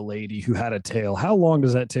be with a lady who had a tail, how long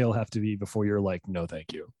does that tail have to be before you're like, no,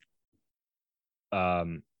 thank you?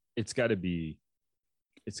 It's got to be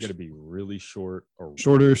really short or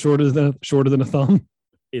Shorter than a thumb.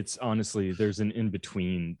 it's honestly there's an in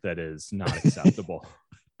between that is not acceptable.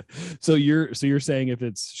 So you're saying if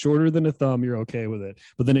it's shorter than a thumb, you're okay with it,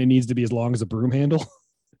 but then it needs to be as long as a broom handle.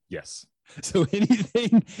 Yes, So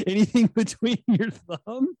anything between your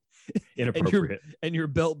thumb inappropriate. and your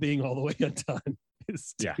belt being all the way undone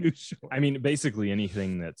is too short. I mean, basically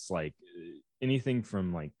anything that's like anything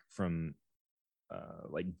from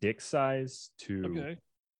dick size to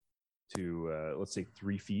let's say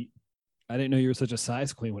 3 feet. I didn't know you were such a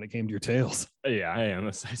size queen when it came to your tails. Yeah, I am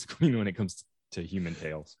a size queen when it comes to human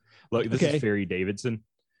tails. Look, this is Fairy Davidson.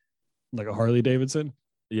 Like a Harley Davidson.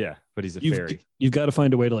 Yeah, but he's a fairy. You've got to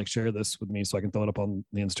find a way to like share this with me so I can throw it up on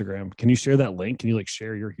the Instagram. Can you share that link? Can you like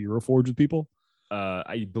share your Hero Forge with people?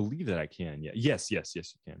 I believe that I can. Yeah. Yes, you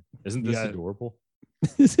can. Isn't this adorable?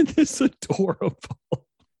 Isn't this adorable?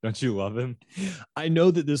 Don't you love him? I know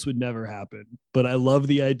that this would never happen, but I love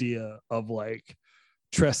the idea of like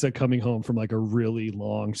Tressa coming home from like a really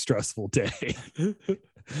long, stressful day.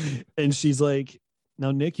 And she's like,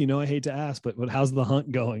 now, Nick, I hate to ask, but how's the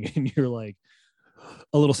hunt going? And you're like,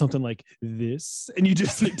 a little something like this. And you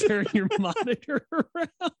just like turn your monitor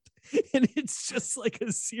around. And it's just like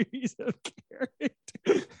a series of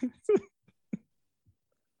characters.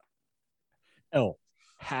 Elf,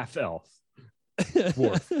 half elf,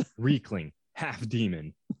 dwarf, reekling, half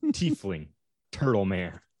demon, tiefling, turtle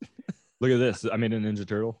man. Look at this. I made a Ninja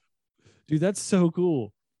Turtle. Dude, that's so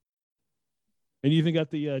cool. And you even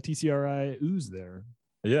got the TCRI ooze there.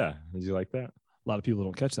 Yeah. Did you like that? A lot of people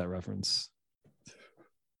don't catch that reference.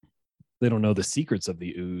 They don't know the secrets of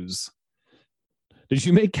the ooze. Did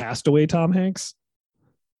you make Castaway, Tom Hanks?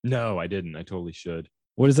 No, I didn't. I totally should.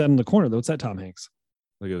 What is that in the corner? What's that, Tom Hanks?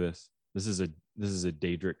 Look at this. This is a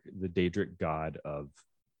Daedric, the Daedric god of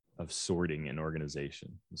sorting and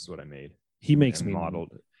organization. This is what I made. He makes me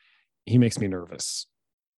modeled. He makes me nervous.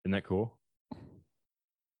 Isn't that cool?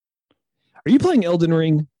 Are you playing Elden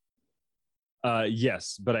Ring?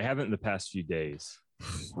 Yes, but I haven't in the past few days.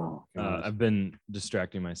 I've been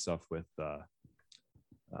distracting myself with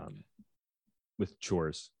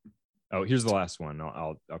chores. Oh, here's the last one.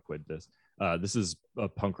 I'll quit this. This is a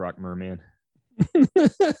punk rock merman.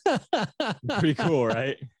 Pretty cool,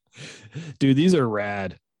 right? Dude, these are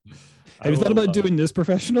rad. Have you thought about doing this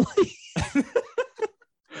professionally?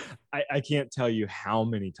 I can't tell you how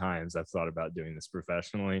many times I've thought about doing this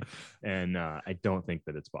professionally, and I don't think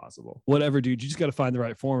that it's possible. Whatever, dude. You just got to find the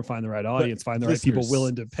right form, find the right audience, find the right people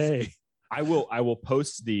willing to pay. I will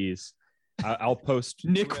post these. I'll post.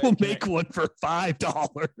 Nick will make one for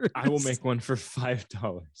 $5. I will make one for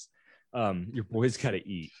 $5. Your boy's got to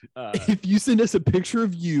eat. If you send us a picture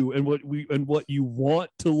of you and what you want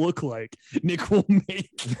to look like, Nick will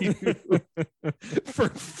make you for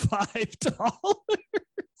 $5.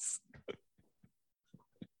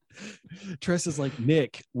 Tress is like,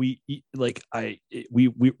 Nick, we're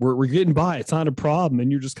getting by. It's not a problem.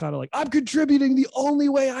 And you're just kind of like, I'm contributing the only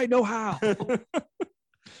way I know how.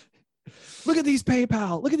 Look at these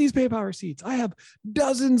PayPal receipts. I have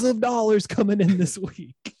dozens of dollars coming in this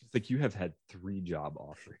week. It's like you have had 3 job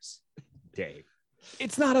offers a day.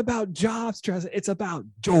 It's not about jobs, Tress. It's about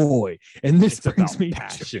joy. And this brings me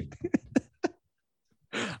passion.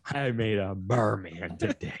 I made a merman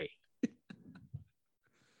today.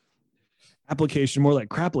 Application, more like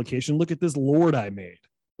crap application. Look at this lord I made.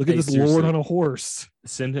 Look at this seriously. lord on a horse.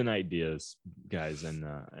 Send in ideas, guys, and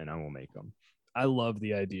I will make them. I love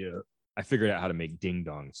the idea. I figured out how to make ding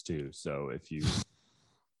dongs too. So if you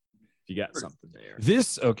got something there.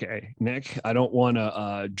 Okay, Nick, I don't want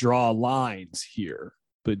to draw lines here,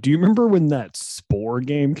 but do you remember when that Spore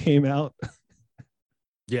game came out?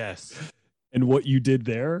 Yes. And what you did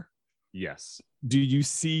there? Yes. Do you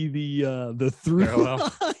see the through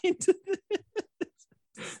line to this?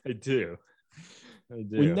 I do.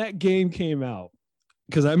 When that game came out,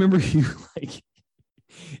 because I remember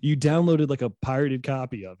you downloaded like a pirated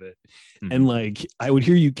copy of it, and like I would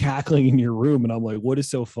hear you cackling in your room, and I'm like, what is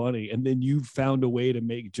so funny? And then you found a way to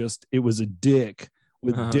make it was a dick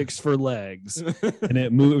with dicks for legs, and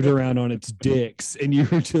it moved around on its dicks, and you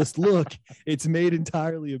were just, look, it's made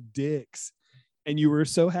entirely of dicks. And you were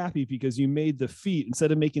so happy because you made the feet,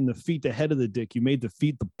 instead of making the feet the head of the dick, you made the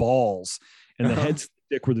feet the balls, and the heads of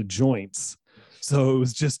the dick were the joints. So it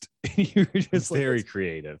was just, you were just very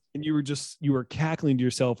creative. And you were cackling to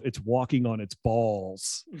yourself, it's walking on its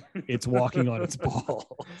balls. It's walking on its balls.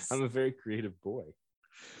 I'm a very creative boy.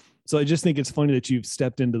 So I just think it's funny that you've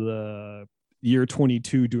stepped into year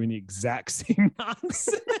 22 doing the exact same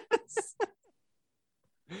nonsense.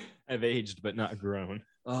 I've aged but not grown.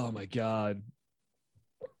 Oh my God.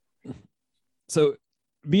 So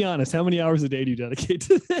be honest, how many hours a day do you dedicate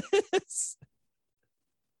to this?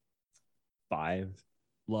 5,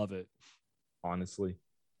 Love it. honestly.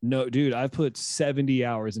 No, dude, I've put 70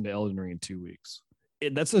 hours into Elden Ring in 2 weeks.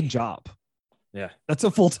 That's a job. Yeah. That's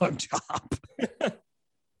a full-time job.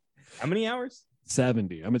 How many hours?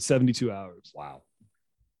 70. I'm at 72 hours. Wow.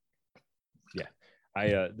 Yeah.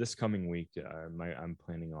 I this coming week, I'm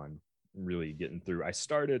planning on really getting through. I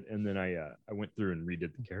started and then I went through and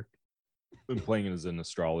redid the character. Been playing as an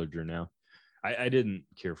astrologer now. I didn't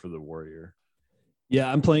care for the warrior.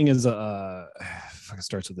 Yeah, I'm playing as a it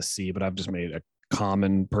starts with a C, but I've just made a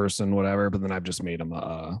common person, whatever. But then I've just made him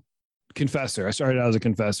a confessor. I started out as a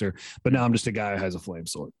confessor, but now I'm just a guy who has a flame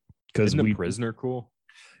sword. Because Isn't the prisoner cool?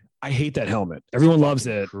 I hate that helmet. Everyone loves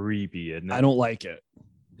it. Creepy, isn't it? I don't like it.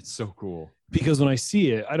 It's so cool. Because when I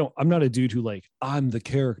see it, I'm not a dude who like, I'm the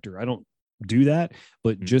character. I don't do that.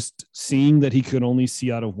 But just seeing that he could only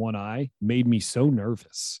see out of one eye made me so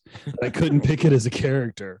nervous. I couldn't pick it as a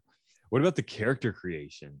character. What about the character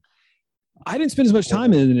creation? I didn't spend as much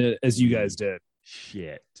time in it as you guys did.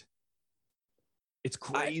 Shit. It's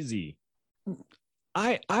crazy.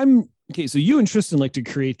 I'm okay. So you and Tristan like to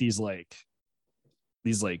create these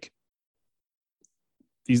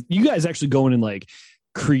you guys actually go in and like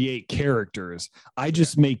create characters. I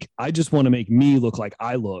just want to make me look like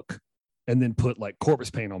I look and then put like corpse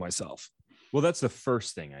paint on myself. Well, that's the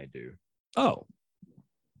first thing I do. Oh.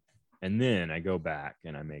 And then I go back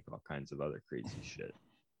and I make all kinds of other crazy shit.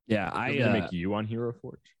 Yeah, I make you on Hero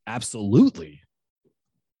Forge. Absolutely.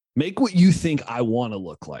 Make what you think I want to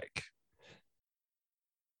look like.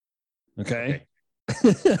 Okay.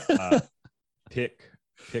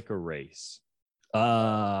 Pick a race.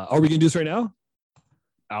 Are we gonna do this right now?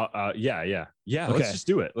 Yeah. Okay. Let's just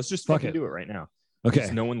do it. Let's just fucking do it right now. Okay.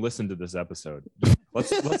 Just no one listened to this episode.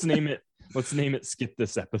 Let's name it. Let's name it. Skip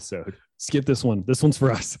this episode. Skip this one. This one's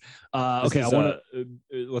for us. Okay. I want to.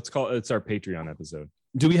 Let's call it. It's our Patreon episode.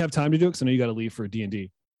 Do we have time to do it? Because I know you got to leave for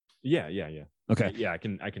D&D. Yeah. Okay. Yeah, I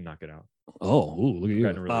can knock it out. Oh, look at you.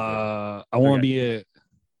 Really I want to be a.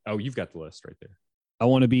 Oh, you've got the list right there. I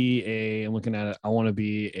want to be a. I'm looking at it. I want to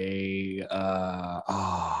be a.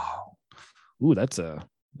 That's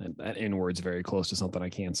that N word's very close to something I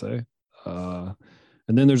can't say. And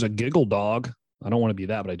then there's a giggle dog. I don't want to be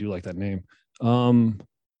that, but I do like that name.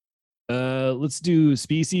 Let's do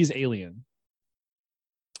species alien.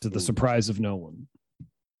 To the surprise of no one.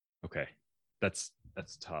 Okay, that's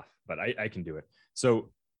tough, but I can do it. So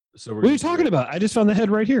what are you talking about? I just found the head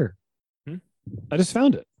right here. I just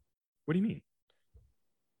found it. What do you mean?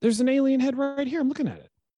 There's an alien head right here. I'm looking at it.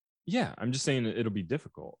 Yeah, I'm just saying it'll be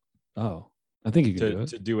difficult. Oh, I think you can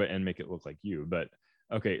to do it and make it look like you. But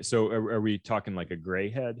okay, so are we talking like a gray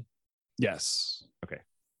head? Yes. Okay.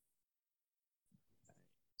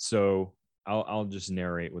 So I'll just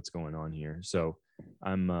narrate what's going on here. So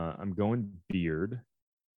I'm going beard.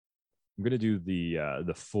 I'm gonna do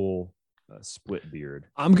the full split beard.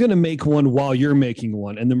 I'm gonna make one while you're making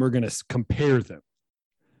one, and then we're gonna compare them.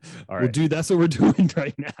 All right, that's what we're doing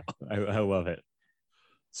right now. I love it.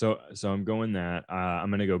 So I'm going that. I'm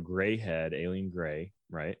gonna go gray head, alien gray,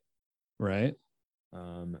 right? Right.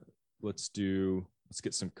 Let's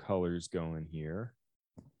get some colors going here.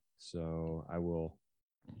 So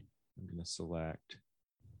I'm gonna select.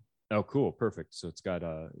 Oh, cool, perfect. So it's got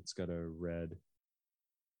a red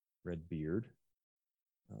beard.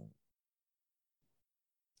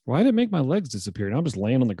 Why did it make my legs disappear? Now I'm just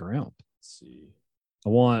laying on the ground. Let's see. I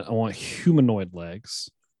want humanoid legs.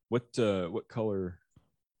 What color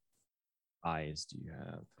eyes do you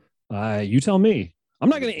have? You tell me. I'm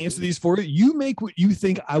not going to answer these for you. You make what you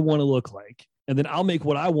think I want to look like, and then I'll make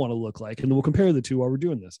what I want to look like, and then we'll compare the two while we're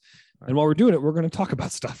doing this. All and while we're doing it, we're going to talk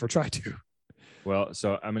about stuff or try to. Well,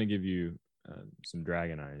 so I'm going to give you some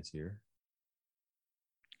dragon eyes here.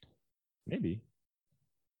 Maybe.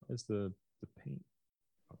 Where's the paint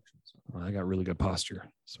options? Well, I got really good posture.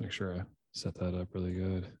 Let's make sure I set that up really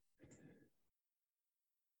good.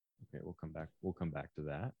 Okay, we'll come back to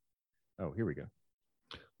that. Oh, here we go.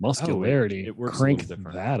 Muscularity. It works Crank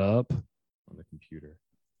that up on the computer.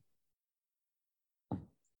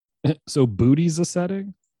 So booty's a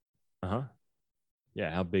setting? Uh-huh.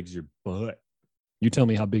 Yeah, how big's your butt? You tell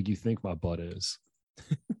me how big you think my butt is.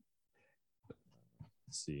 Let's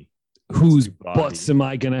see. Whose butts am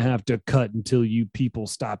I going to have to cut until you people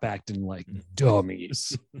stop acting like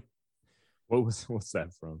dummies? What's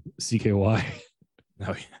that from? CKY.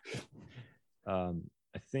 Oh, yeah.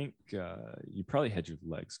 I think you probably had your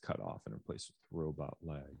legs cut off and replaced with robot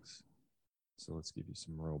legs. So let's give you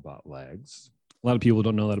some robot legs. A lot of people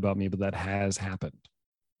don't know that about me, but that has happened.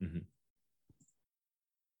 Mm-hmm.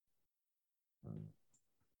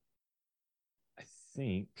 I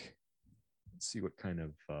think, let's see what kind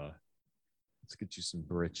of, let's get you some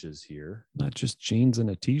breeches here. Not just jeans and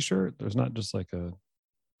a t-shirt. There's not just like a,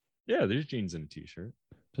 Yeah, there's jeans and a t-shirt.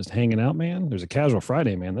 just hanging out, man. There's a casual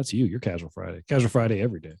Friday, man. That's you. You're casual Friday. Casual Friday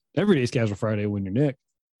every day. Every day is casual Friday when you're Nick.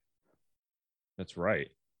 That's right.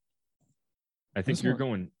 I think This you're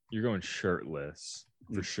one- going shirtless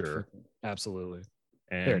for sure. Absolutely.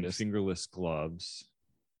 And There it is. fingerless gloves,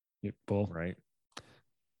 Yep, Bull. right?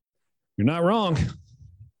 You're not wrong.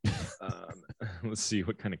 Let's see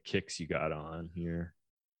what kind of kicks you got on here.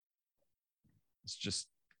 Let's just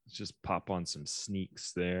pop on some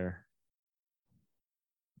sneaks there.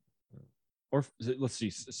 Or let's see,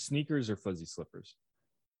 sneakers or fuzzy slippers.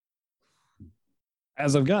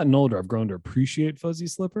 As I've gotten older, I've grown to appreciate fuzzy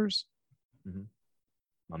slippers.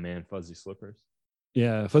 My man, fuzzy slippers.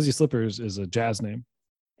 Yeah, Fuzzy Slippers is a jazz name.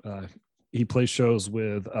 He plays shows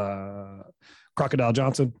with Crocodile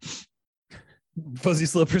Johnson. Fuzzy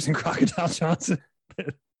Slippers and Crocodile Johnson.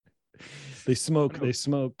 They smoke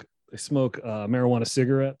marijuana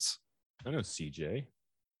cigarettes. I know CJ.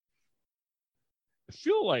 I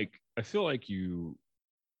feel like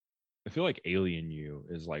Alien You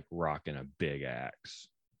is like rocking a big axe,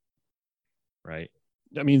 right?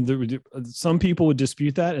 I mean, some people would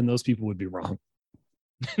dispute that, and those people would be wrong.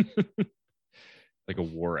 Like a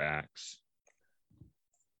war axe.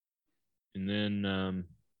 And then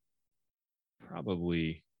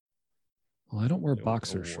probably Well, I don't wear a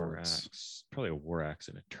boxer war shorts. axe. Probably a war axe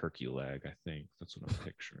and a turkey leg, I think. That's what I'm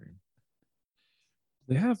picturing.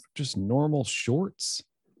 They have just normal shorts.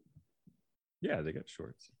 Yeah, they got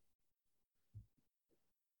shorts.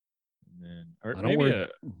 And then, or I don't maybe wear-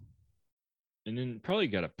 and then probably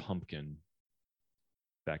got a pumpkin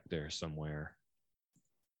back there somewhere.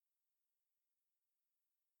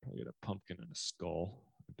 Probably got a pumpkin and a skull,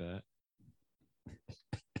 I bet.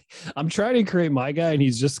 I'm trying to create my guy, and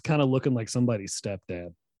he's just kind of looking like somebody's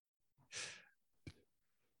stepdad.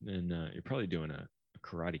 And then you're probably doing a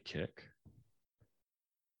karate kick.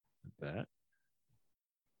 I bet.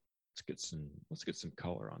 Let's get some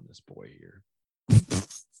color on this boy here.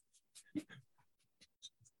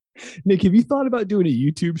 Nick, have you thought about doing a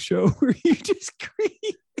YouTube show where you just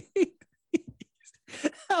create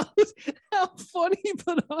how funny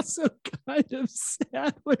but also kind of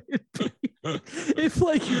sad would it be if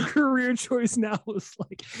like your career choice now was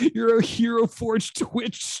like you're a Hero Forge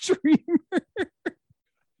Twitch streamer? I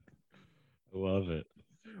love it.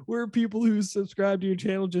 Where people who subscribe to your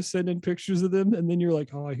channel just send in pictures of them, and then you're like,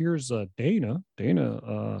 oh, here's Dana.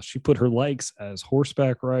 She put her likes as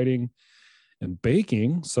horseback riding and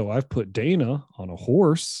baking, so I've put Dana on a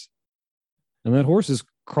horse, and that horse is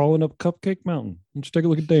crawling up Cupcake Mountain. Let's take a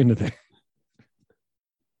look at Dana there.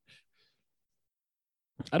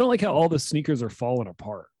 I don't like how all the sneakers are falling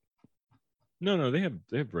apart. No, they have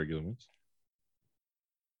regular ones.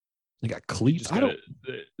 They got cleats. Just I don't.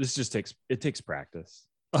 This just takes practice.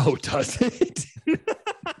 Oh, does it?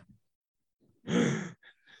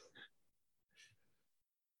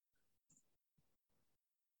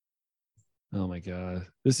 Oh my god.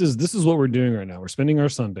 This is what we're doing right now. We're spending our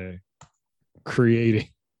Sunday creating.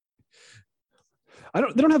 They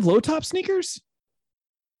don't have low top sneakers?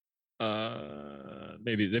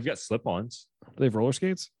 Maybe they've got slip-ons. They have roller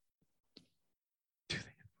skates?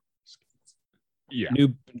 Yeah,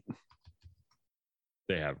 New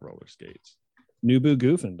they have roller skates. Nubu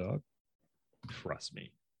goofing, dog. Trust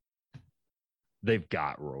me. They've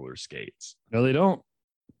got roller skates. No, they don't.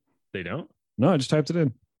 They don't? No, I just typed it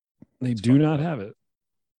in. They do fucked not up. have it.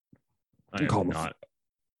 I'm Call them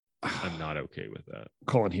I'm not okay with that.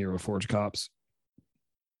 calling Hero Forge cops.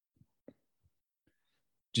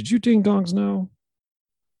 Did you ding dongs know?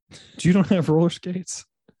 You don't have roller skates?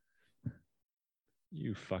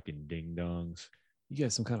 You fucking ding dongs. You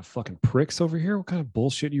guys some kind of fucking pricks over here? What kind of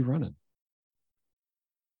bullshit you running?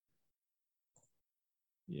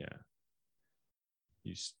 Yeah.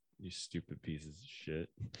 You stupid pieces of shit.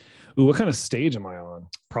 Ooh, what kind of stage am I on?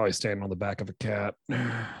 Probably standing on the back of a cat.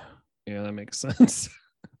 Yeah, that makes sense.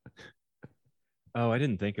 Oh, I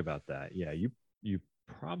didn't think about that. Yeah, you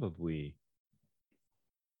probably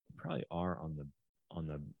are on the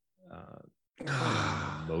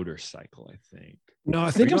motorcycle, I think. No, I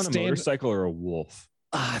Are think you I'm on a standing. motorcycle or a wolf?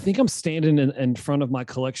 I think I'm standing in front of my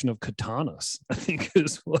collection of katanas. I think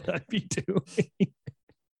is what I'd be doing.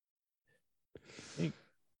 I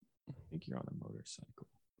think you're on a motorcycle.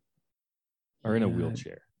 or in a Yeah.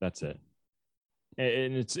 wheelchair. That's it.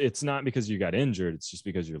 And it's not because you got injured. It's just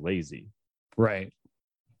because you're lazy. Right.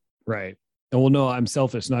 Right. And well, no, I'm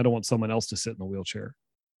selfish and I don't want someone else to sit in the wheelchair.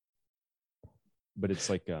 But it's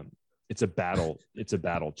like it's a battle. It's a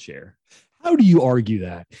battle chair. How do you argue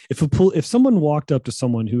that? If someone walked up to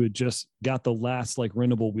someone who had just got the last like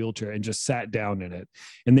rentable wheelchair and just sat down in it,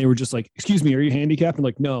 and they were just like, "Excuse me, are you handicapped?" And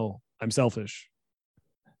like, "No, I'm selfish."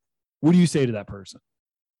 What do you say to that person?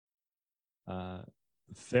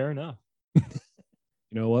 Fair enough. You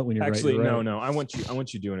know what? When you're Actually, right, you're right. no. I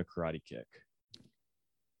want you doing a karate kick.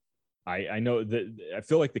 I know that I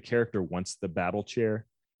feel like the character wants the battle chair,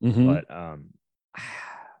 Mhm. but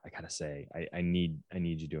I gotta say, I need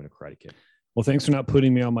you doing a karate kick. Well, thanks for not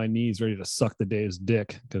putting me on my knees ready to suck the day's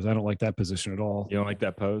dick, because I don't like that position at all. You don't like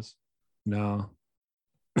that pose? No.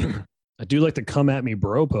 I do like the come at me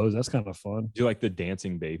bro pose. That's kind of fun. Do you like the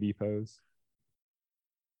dancing baby pose?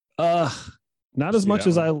 Not as See much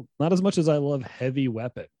that as I love heavy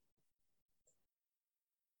weapon.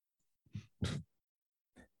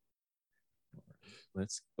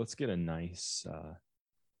 Let's get a nice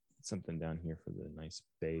something down here for the nice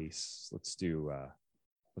base. Let's do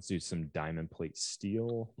some diamond plate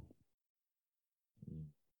steel.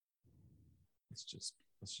 Let's just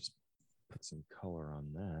put some color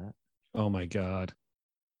on that. Oh my god.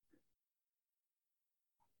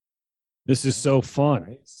 This is so fun.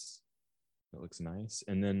 Nice. That looks nice.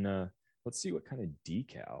 And then let's see what kind of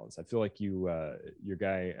decals. I feel like your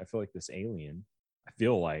guy, I feel like this alien, I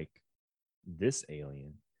feel like this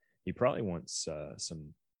alien, he probably wants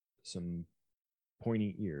some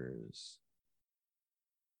pointy ears.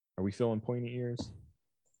 Are we feeling pointy ears?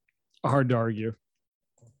 Hard to argue.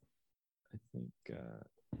 I think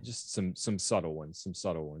just some subtle ones,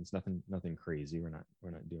 nothing crazy. We're not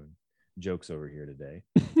doing jokes over here today.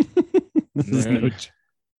 This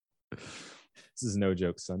is no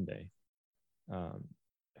joke Sunday.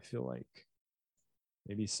 I feel like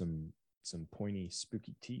maybe some pointy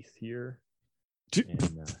spooky teeth here,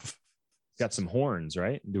 and got some horns,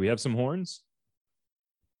 right? Do we have some horns?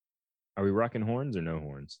 Are we rocking horns or no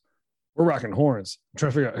horns? We're rocking horns. I'm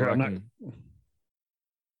trying to figure out here.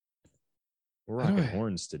 We're rocking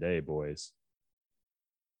horns today, boys.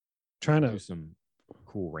 Trying to do some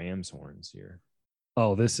cool Rams horns here.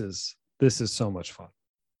 Oh, this is so much fun.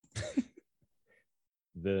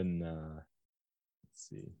 Then let's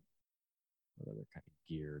see, what other kind of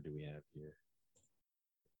gear do we have here?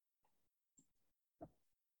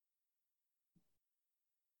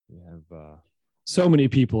 We have so many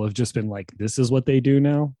people have just been like, this is what they do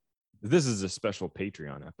now. This is a special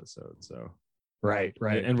Patreon episode, so right,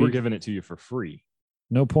 and we're giving it to you for free.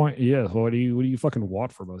 No point. Yeah, what do you fucking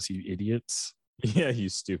want from us, you idiots? Yeah, you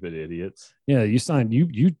stupid idiots. Yeah,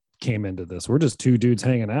 you came into this. We're just two dudes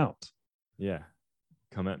hanging out. Yeah,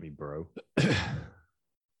 come at me, bro.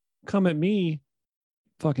 Come at me,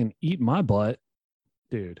 fucking eat my butt,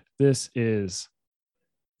 dude. Isn't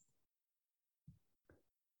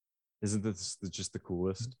this just the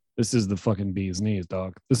coolest? This is the fucking bee's knees,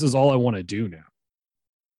 dog. This is all I want to do now.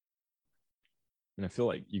 And I feel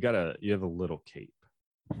like you have a little cape.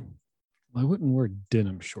 I wouldn't wear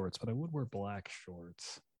denim shorts, but I would wear black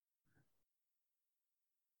shorts.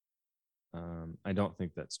 I don't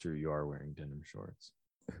think that's true. You are wearing denim shorts.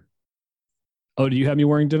 Oh, do you have me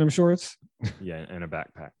wearing denim shorts? Yeah, and a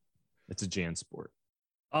backpack. It's a JanSport.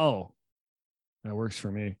 Oh, that works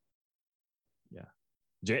for me. Yeah.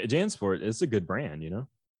 JanSport is a good brand, you know?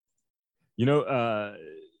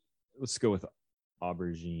 Let's go with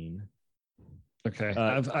aubergine. Okay.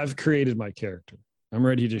 I've created my character. I'm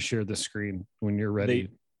ready to share the screen when you're ready.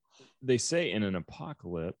 They say in an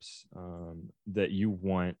apocalypse that you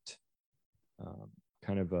want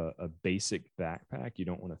kind of a basic backpack. You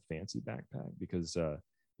don't want a fancy backpack because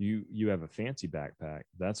you have a fancy backpack.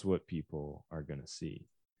 That's what people are going to see.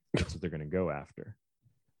 That's what they're going to go after.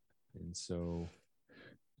 And so,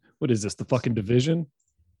 what is this? The fucking Division?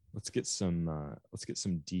 Let's get some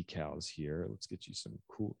decals here. Let's get you some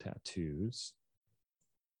cool tattoos.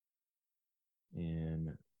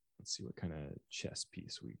 And let's see what kind of chess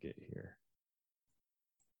piece we get here.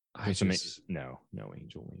 No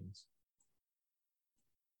angel wings.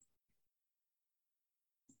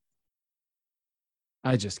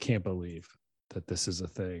 I just can't believe that this is a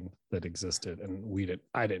thing that existed and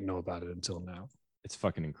I didn't know about it until now. It's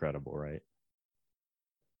fucking incredible, right?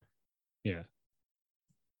 Yeah.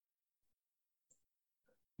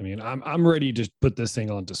 I mean, I'm ready to put this thing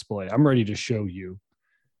on display. I'm ready to show you.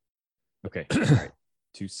 Okay. All right.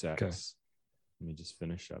 2 seconds. Okay. Let me just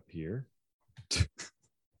finish up here.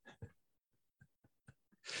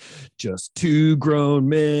 Just two grown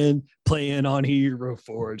men playing on Hero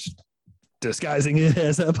Forge, disguising it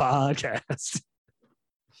as a podcast.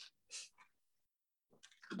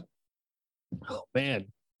 Oh, man.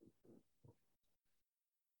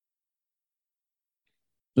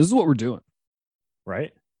 This is what we're doing.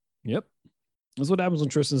 Right? Yep. This is what happens when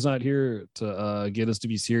Tristan's not here to get us to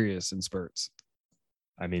be serious in spurts.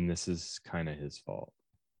 I mean, this is kind of his fault.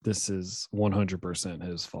 This is 100%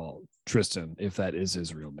 his fault. Tristan, if that is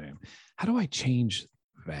his real name. How do I change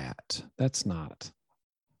that? That's not.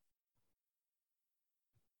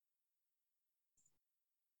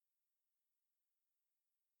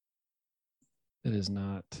 That is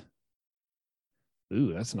not.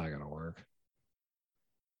 Ooh, that's not going to work.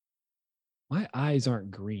 My eyes aren't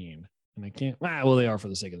green and I can't. Well, they are for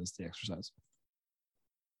the sake of the exercise.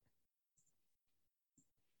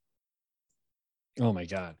 Oh my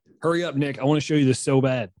God. Hurry up, Nick. I want to show you this so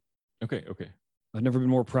bad. Okay. I've never been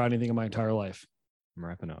more proud of anything in my entire life. I'm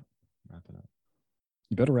wrapping up.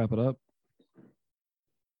 You better wrap it up.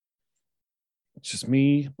 It's just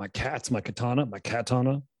me, my cats, my katana.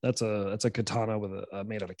 That's a katana with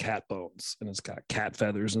made out of cat bones, and it's got cat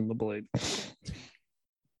feathers in the blade.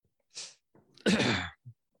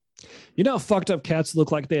 You know how fucked up cats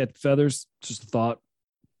look like they had feathers? Just a thought.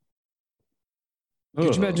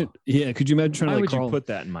 Could you imagine? Yeah, could you imagine trying Why to would crawl? you put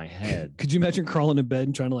that in my head? Could you imagine crawling in bed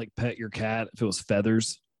and trying to like pet your cat if it was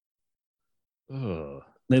feathers? Ugh.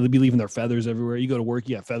 They'd be leaving their feathers everywhere. You go to work,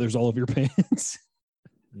 you got feathers all over your pants.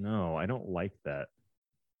 No, I don't like that.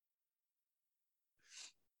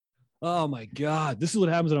 Oh my God. This is what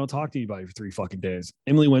happens when I don't talk to anybody for 3 fucking days.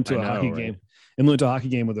 Emily went to a hockey game. Emily went to a hockey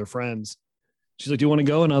game with her friends. She's like, "Do you want to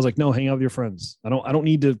go?" And I was like, "No, hang out with your friends. I don't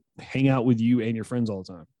need to hang out with you and your friends all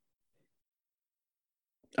the time."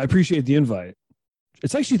 I appreciate the invite.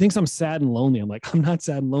 It's like she thinks I'm sad and lonely. I'm like, I'm not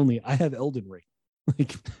sad and lonely. I have Elden Ring.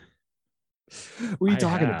 Like, what are you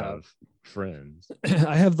talking about? Friends.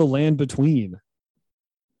 I have the land between.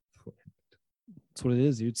 That's what it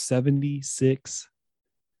is, dude. 76.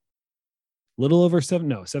 Little over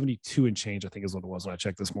 72 and change, I think is what it was when I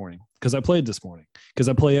checked this morning. Because I played this morning. Because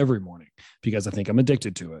I play every morning. Because I think I'm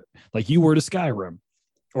addicted to it. Like you were to Skyrim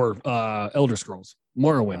or Elder Scrolls.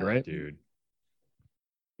 Morrowind, right? Dude.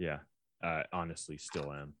 Yeah. Honestly,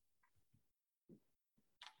 still am.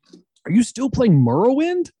 Are you still playing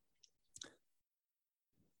Morrowind?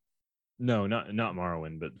 No, not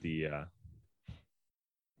Morrowind, but the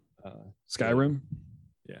Skyrim?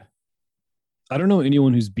 Yeah. I don't know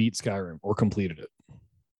anyone who's beat Skyrim or completed it.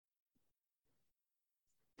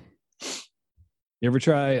 You ever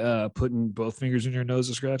try putting both fingers in your nose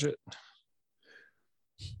to scratch it?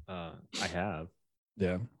 I have.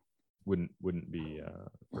 Yeah. Wouldn't be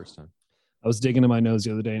first time. I was digging in my nose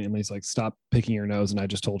the other day and Emily's like, "Stop picking your nose." And I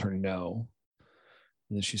just told her no.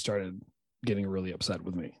 And then she started getting really upset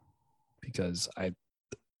with me because I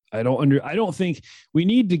don't think we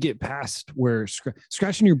need to get past where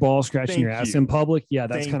scratching your ball, scratching your ass in public. Yeah,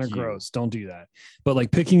 that's kind of gross. Don't do that. But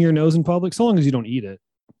like picking your nose in public, so long as you don't eat it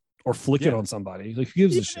or flick it on somebody, like who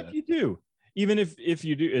gives a shit? If you do, even if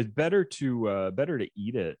you do, it's better to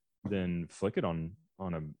eat it than flick it on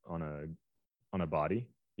a body.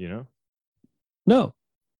 You know? No,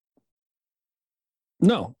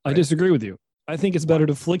 I disagree with you. I think it's better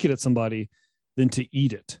to flick it at somebody than to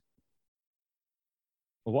eat it.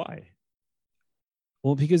 Why?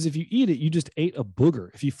 Well, because if you eat it, you just ate a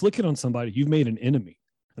booger. If you flick it on somebody, you've made an enemy,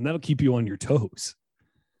 and that'll keep you on your toes.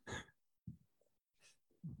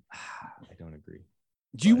 I don't agree.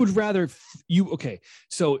 You would rather okay?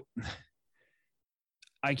 So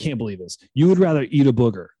I can't believe this. You would rather eat a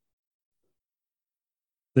booger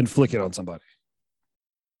than flick it on somebody.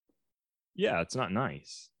 Yeah, it's not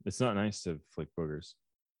nice. It's not nice to flick boogers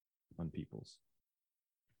on people's.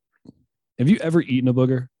 Have you ever eaten a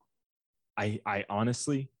booger? I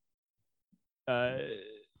honestly, I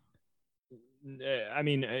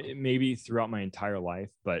mean, maybe throughout my entire life,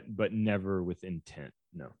 but never with intent.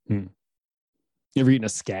 No. You ever eaten a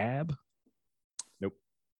scab? Nope.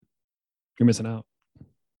 You're missing out.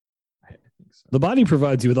 I think so. The body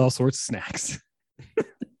provides you with all sorts of snacks.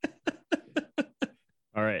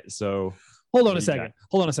 All right, so hold on a second.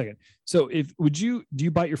 So do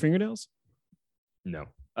you bite your fingernails? No,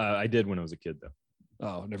 I did when I was a kid though.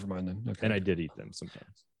 Oh, never mind then. Okay. And I did eat them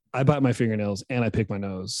sometimes. I bite my fingernails and I pick my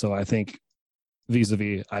nose. So I think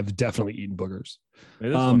vis-a-vis, I've definitely eaten boogers.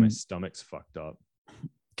 Maybe that's why my stomach's fucked up.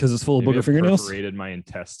 Because it's full of booger fingernails? Perforated my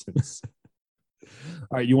intestines.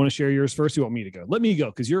 All right, you want to share yours first? You want me to go? Let me go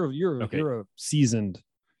because you're a seasoned.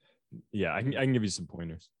 Yeah, I can give you some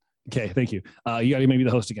pointers. Okay, thank you. You got to maybe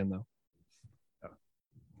the host again though. Oh.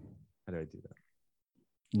 How do I do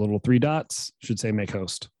that? Little 3 dots should say make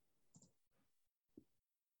host.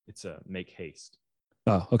 It's a make haste.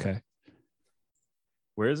 Oh, okay.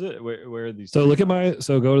 Where is it? Where are these? So three look at dots?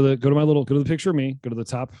 go to the picture of me, go to the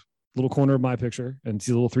top little corner of my picture and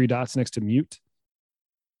see the little 3 dots next to mute.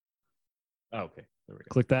 Oh, okay. There we go.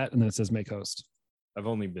 Click that and then it says make host. I've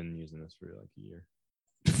only been using this for like a year,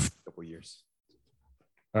 couple years.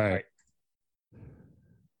 All right.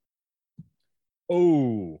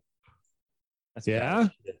 Oh, that's Yeah?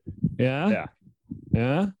 bad shit. Yeah. Yeah.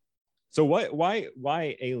 Yeah. So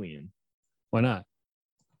why Alien? Why not?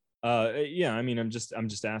 Yeah, I mean, I'm just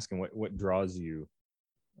asking what draws you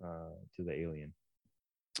to the Alien.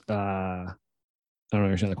 I don't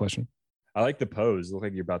understand the question. I like the pose. Look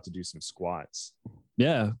like you're about to do some squats.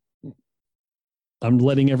 Yeah. I'm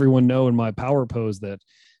letting everyone know in my power pose that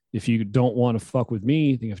if you don't want to fuck with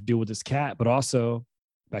me, then you have to deal with this cat. But also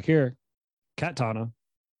back here, Katana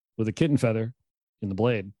with a kitten feather in the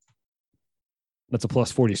blade. That's a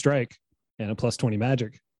plus 40 strike and a plus 20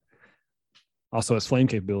 magic. Also has flame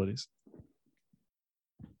capabilities.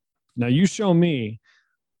 Now you show me.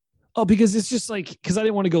 Oh, because it's just like, because I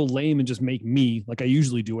didn't want to go lame and just make me like I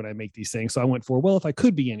usually do when I make these things. So I went for, well, if I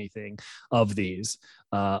could be anything of these,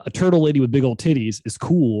 a turtle lady with big old titties is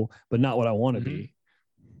cool, but not what I want to be.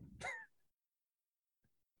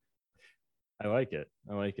 I like it.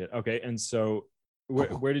 Okay, and so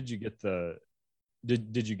where did you get the?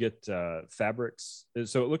 Did you get fabrics?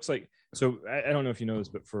 So it looks like. So I don't know if you know this,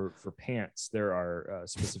 but for pants there are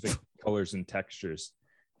specific colors and textures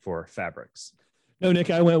for fabrics. No,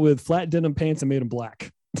 Nick, I went with flat denim pants and made them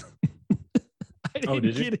black. Oh,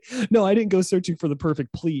 did you? No, I didn't go searching for the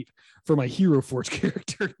perfect pleat for my Hero Forge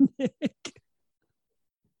character, Nick.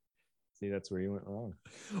 See, that's where you went wrong.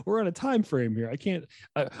 We're on a time frame here. I can't.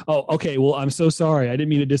 Oh, okay. Well, I'm so sorry. I didn't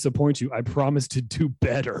mean to disappoint you. I promise to do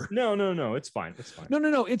better. No. It's fine. It's fine.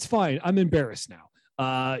 No. It's fine. I'm embarrassed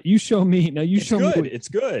now. You show me now. You show me. It's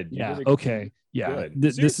good. Yeah. Okay. Yeah. Good.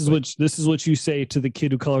 This is what you say to the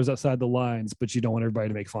kid who colors outside the lines, but you don't want everybody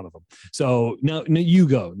to make fun of him. So now you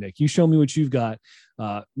go, Nick. You show me what you've got.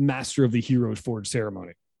 Master of the Hero Forge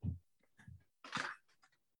ceremony.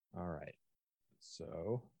 All right.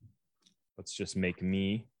 So let's just make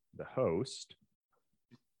me the host.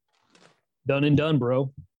 Done and done,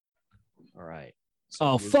 bro. All right.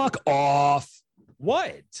 So fuck off.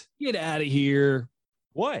 What? Get out of here.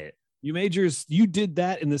 What? You made yours. You did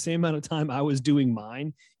that in the same amount of time I was doing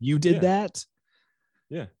mine. You did that.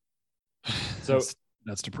 Yeah. So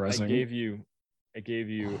that's depressing. I gave you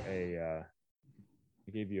a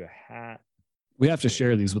hat. We have to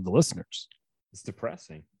share these with the listeners. It's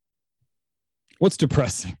depressing. What's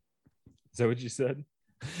depressing? Is that what you said?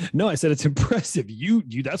 No, I said it's impressive. You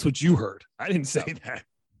that's what you heard. I didn't say that.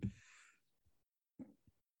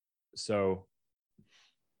 So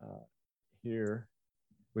here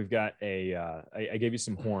we've got I gave you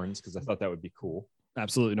some horns because I thought that would be cool.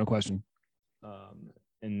 Absolutely, no question.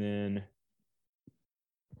 And then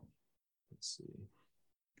let's see.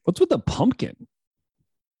 What's with the pumpkin?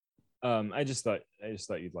 I just thought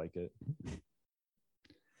you'd like it.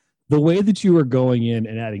 The way that you were going in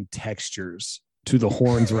and adding textures to the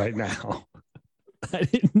horns right now, I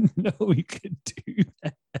didn't know we could do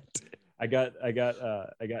that. I got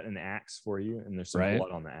an axe for you, and there's some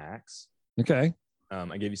blood on the axe. Okay.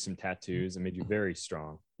 I gave you some tattoos. I made you very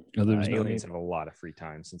strong. Aliens have a lot of free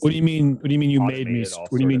time. What do you mean? What do you mean you made me? What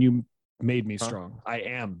do you mean you made me Huh? strong? I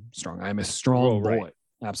am strong. I'm a strong boy. Right.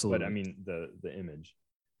 Absolutely. But I mean the image.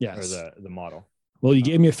 Yes. Or the model. Well, you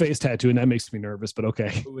gave me a face tattoo, and that makes me nervous. But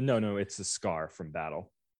okay. No, it's a scar from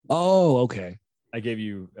battle. Oh, okay. I gave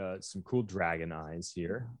you some cool dragon eyes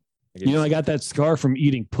here. I got that scar from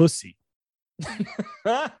eating pussy.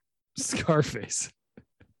 Scarface.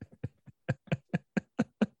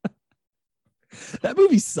 That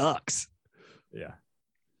movie sucks. Yeah,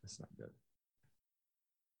 that's not good.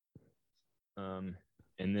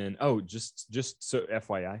 And then just so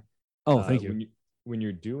FYI. Oh, thank you. When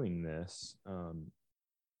you're doing this,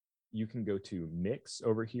 you can go to mix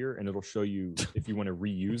over here, and it'll show you if you want to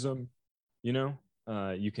reuse them. You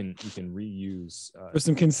can reuse for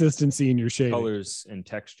some consistency in your shading. colors and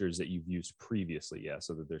textures that you've used previously. Yeah,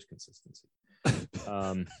 so that there's consistency.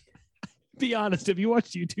 Be honest. Have you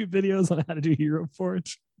watched YouTube videos on how to do Hero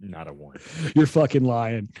Forge? Not a one. You're fucking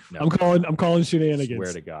lying. No. I'm calling shenanigans.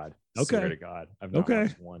 Swear to God. Okay. Swear to God. I've not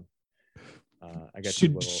watched one. I got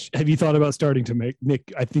Have you thought about starting to make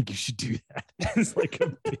Nick? I think you should do that. It's like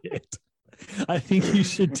a bit. I think you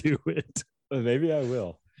should do it. Maybe I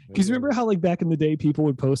will. Because remember how like back in the day people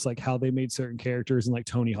would post like how they made certain characters in like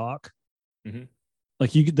Tony Hawk? Mhm.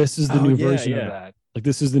 Like this is the new version yeah. of that. Like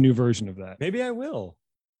this is the new version of that. Maybe I will.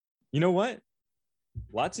 You know what?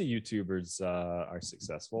 Lots of YouTubers are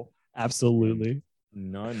successful. Absolutely.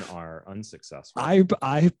 None are unsuccessful.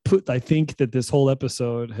 I think that this whole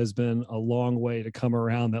episode has been a long way to come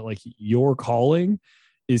around that like your calling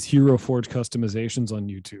is Hero Forge customizations on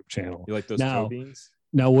YouTube channel. You like those now, toe beans?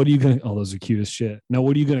 Now, what are you going to, oh, those are cute as shit. Now,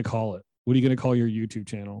 what are you going to call it? What are you going to call your YouTube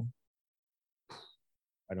channel?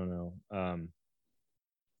 I don't know.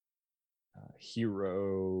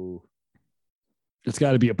 Hero. It's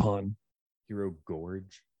got to be a pun. Hero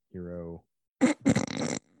Gorge. Hero.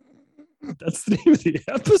 That's the name of the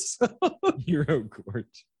episode. Hero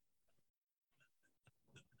Gorge.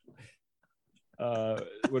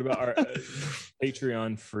 What about our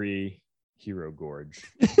Patreon free Hero Gorge?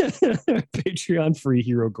 Patreon free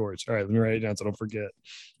Hero Gorge. All right, let me write it down so I don't forget.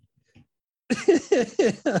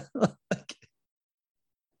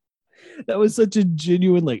 That was such a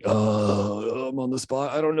genuine, like, oh, I'm on the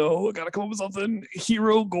spot. I don't know. I gotta come up with something.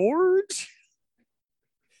 Hero Gorge.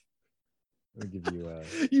 I'll give you.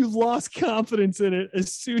 You lost confidence in it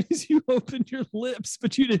as soon as you opened your lips,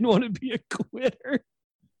 but you didn't want to be a quitter.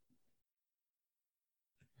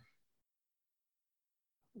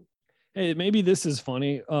 Hey, maybe this is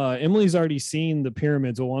funny. Emily's already seen the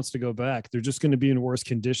pyramids and wants to go back. They're just going to be in worse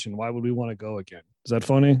condition. Why would we want to go again? Is that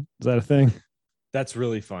funny? Is that a thing? That's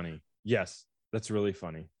really funny. Yes, that's really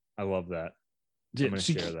funny. I love that. I'm going to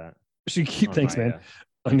share that. Thanks, man.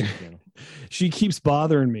 She keeps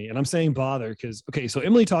bothering me, and I'm saying bother because, okay, so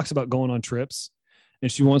Emily talks about going on trips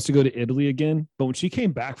and she wants to go to Italy again. But when she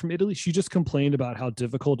came back from Italy, she just complained about how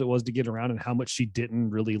difficult it was to get around and how much she didn't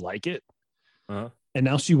really like it. Uh-huh. And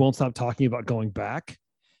now she won't stop talking about going back.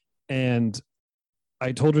 And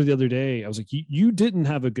I told her the other day, I was like, you didn't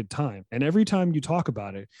have a good time. And every time you talk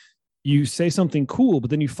about it, you say something cool, but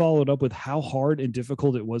then you follow it up with how hard and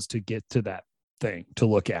difficult it was to get to that thing, to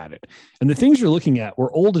look at it. And the things you're looking at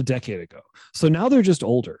were old a decade ago. So now they're just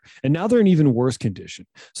older and now they're in even worse condition.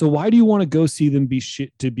 So why do you want to go see them be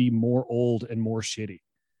shit to be more old and more shitty?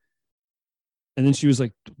 And then she was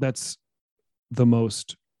like, that's the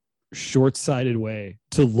most short-sighted way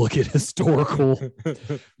to look at historical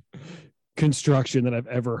construction that I've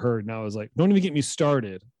ever heard. And I was like, don't even get me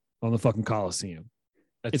started on the fucking Colosseum.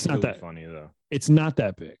 It's not really that funny though. It's not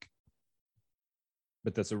that big.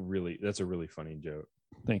 But that's a really funny joke.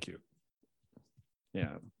 Thank you.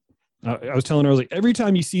 Yeah. I was telling her, I was like, every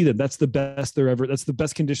time you see them, that's the best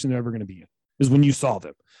condition they're ever going to be in, is when you saw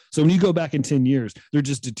them. So when you go back in 10 years, they're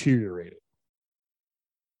just deteriorated.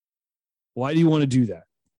 Why do you want to do that?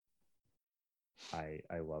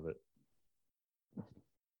 I love it.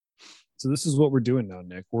 So this is what we're doing now,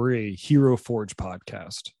 Nick. We're a Hero Forge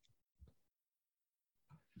podcast.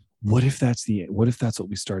 What if that's what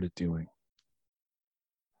we started doing?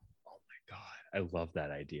 Oh my God. I love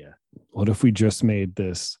that idea. What if we just made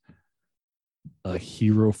this a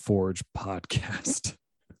Hero Forge podcast?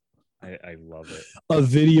 I love it. A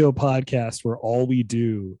video podcast where all we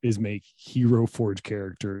do is make Hero Forge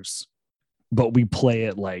characters, but we play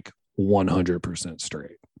it like 100%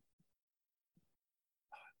 straight.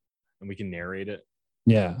 And we can narrate it.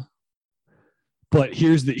 Yeah. But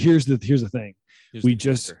here's the thing.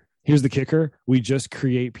 Here's the kicker. We just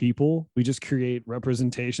create people. We just create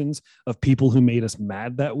representations of people who made us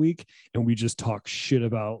mad that week. And we just talk shit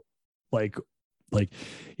about like,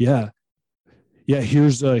 yeah.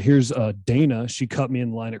 Here's Dana. She cut me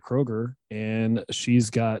in line at Kroger and she's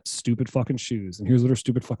got stupid fucking shoes. And here's what her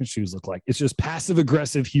stupid fucking shoes look like. It's just passive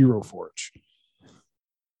aggressive Hero Forge.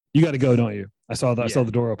 You got to go, don't you? I saw that. Yeah. I saw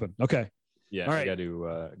the door open. Okay. Yeah. All right. I got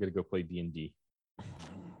to go play D&D.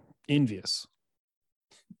 Envious.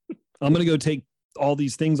 I'm going to go take all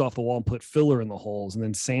these things off the wall and put filler in the holes and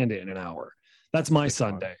then sand it in an hour. That's my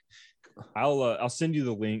Sunday. I'll send you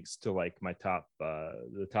the links to like my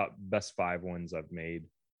the top best 5 ones I've made.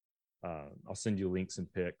 I'll send you links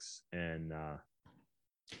and pics. And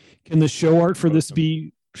can the show art for this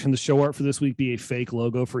week be a fake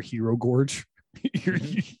logo for Hero Gorge?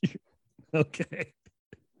 Okay.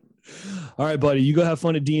 All right, buddy. You go have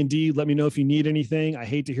fun at D&D. Let me know if you need anything. I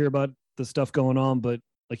hate to hear about the stuff going on, but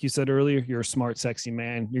like you said earlier, you're a smart, sexy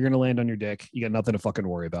man. You're going to land on your dick. You got nothing to fucking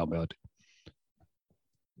worry about, bud.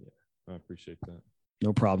 Yeah, I appreciate that.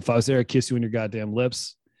 No problem. If I was there, I'd kiss you on your goddamn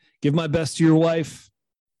lips. Give my best to your wife.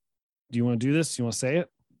 Do you want to do this? You want to say it?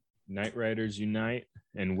 Knight Riders unite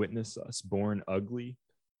and witness us born ugly.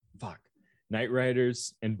 Fuck. Knight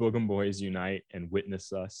Riders and Boogum Boys unite and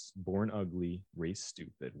witness us born ugly, race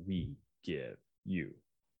stupid. We give you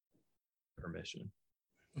permission.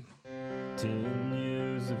 10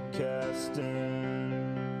 years of casting,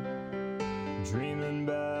 dreaming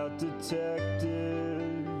about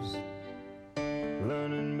detectives,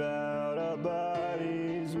 learning about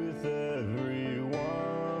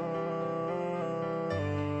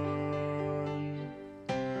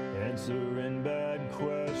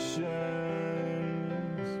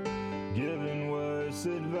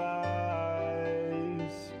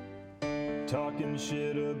talking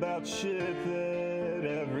shit about shit that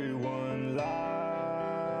everyone likes,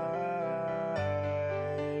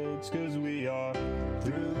 'cause we are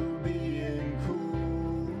through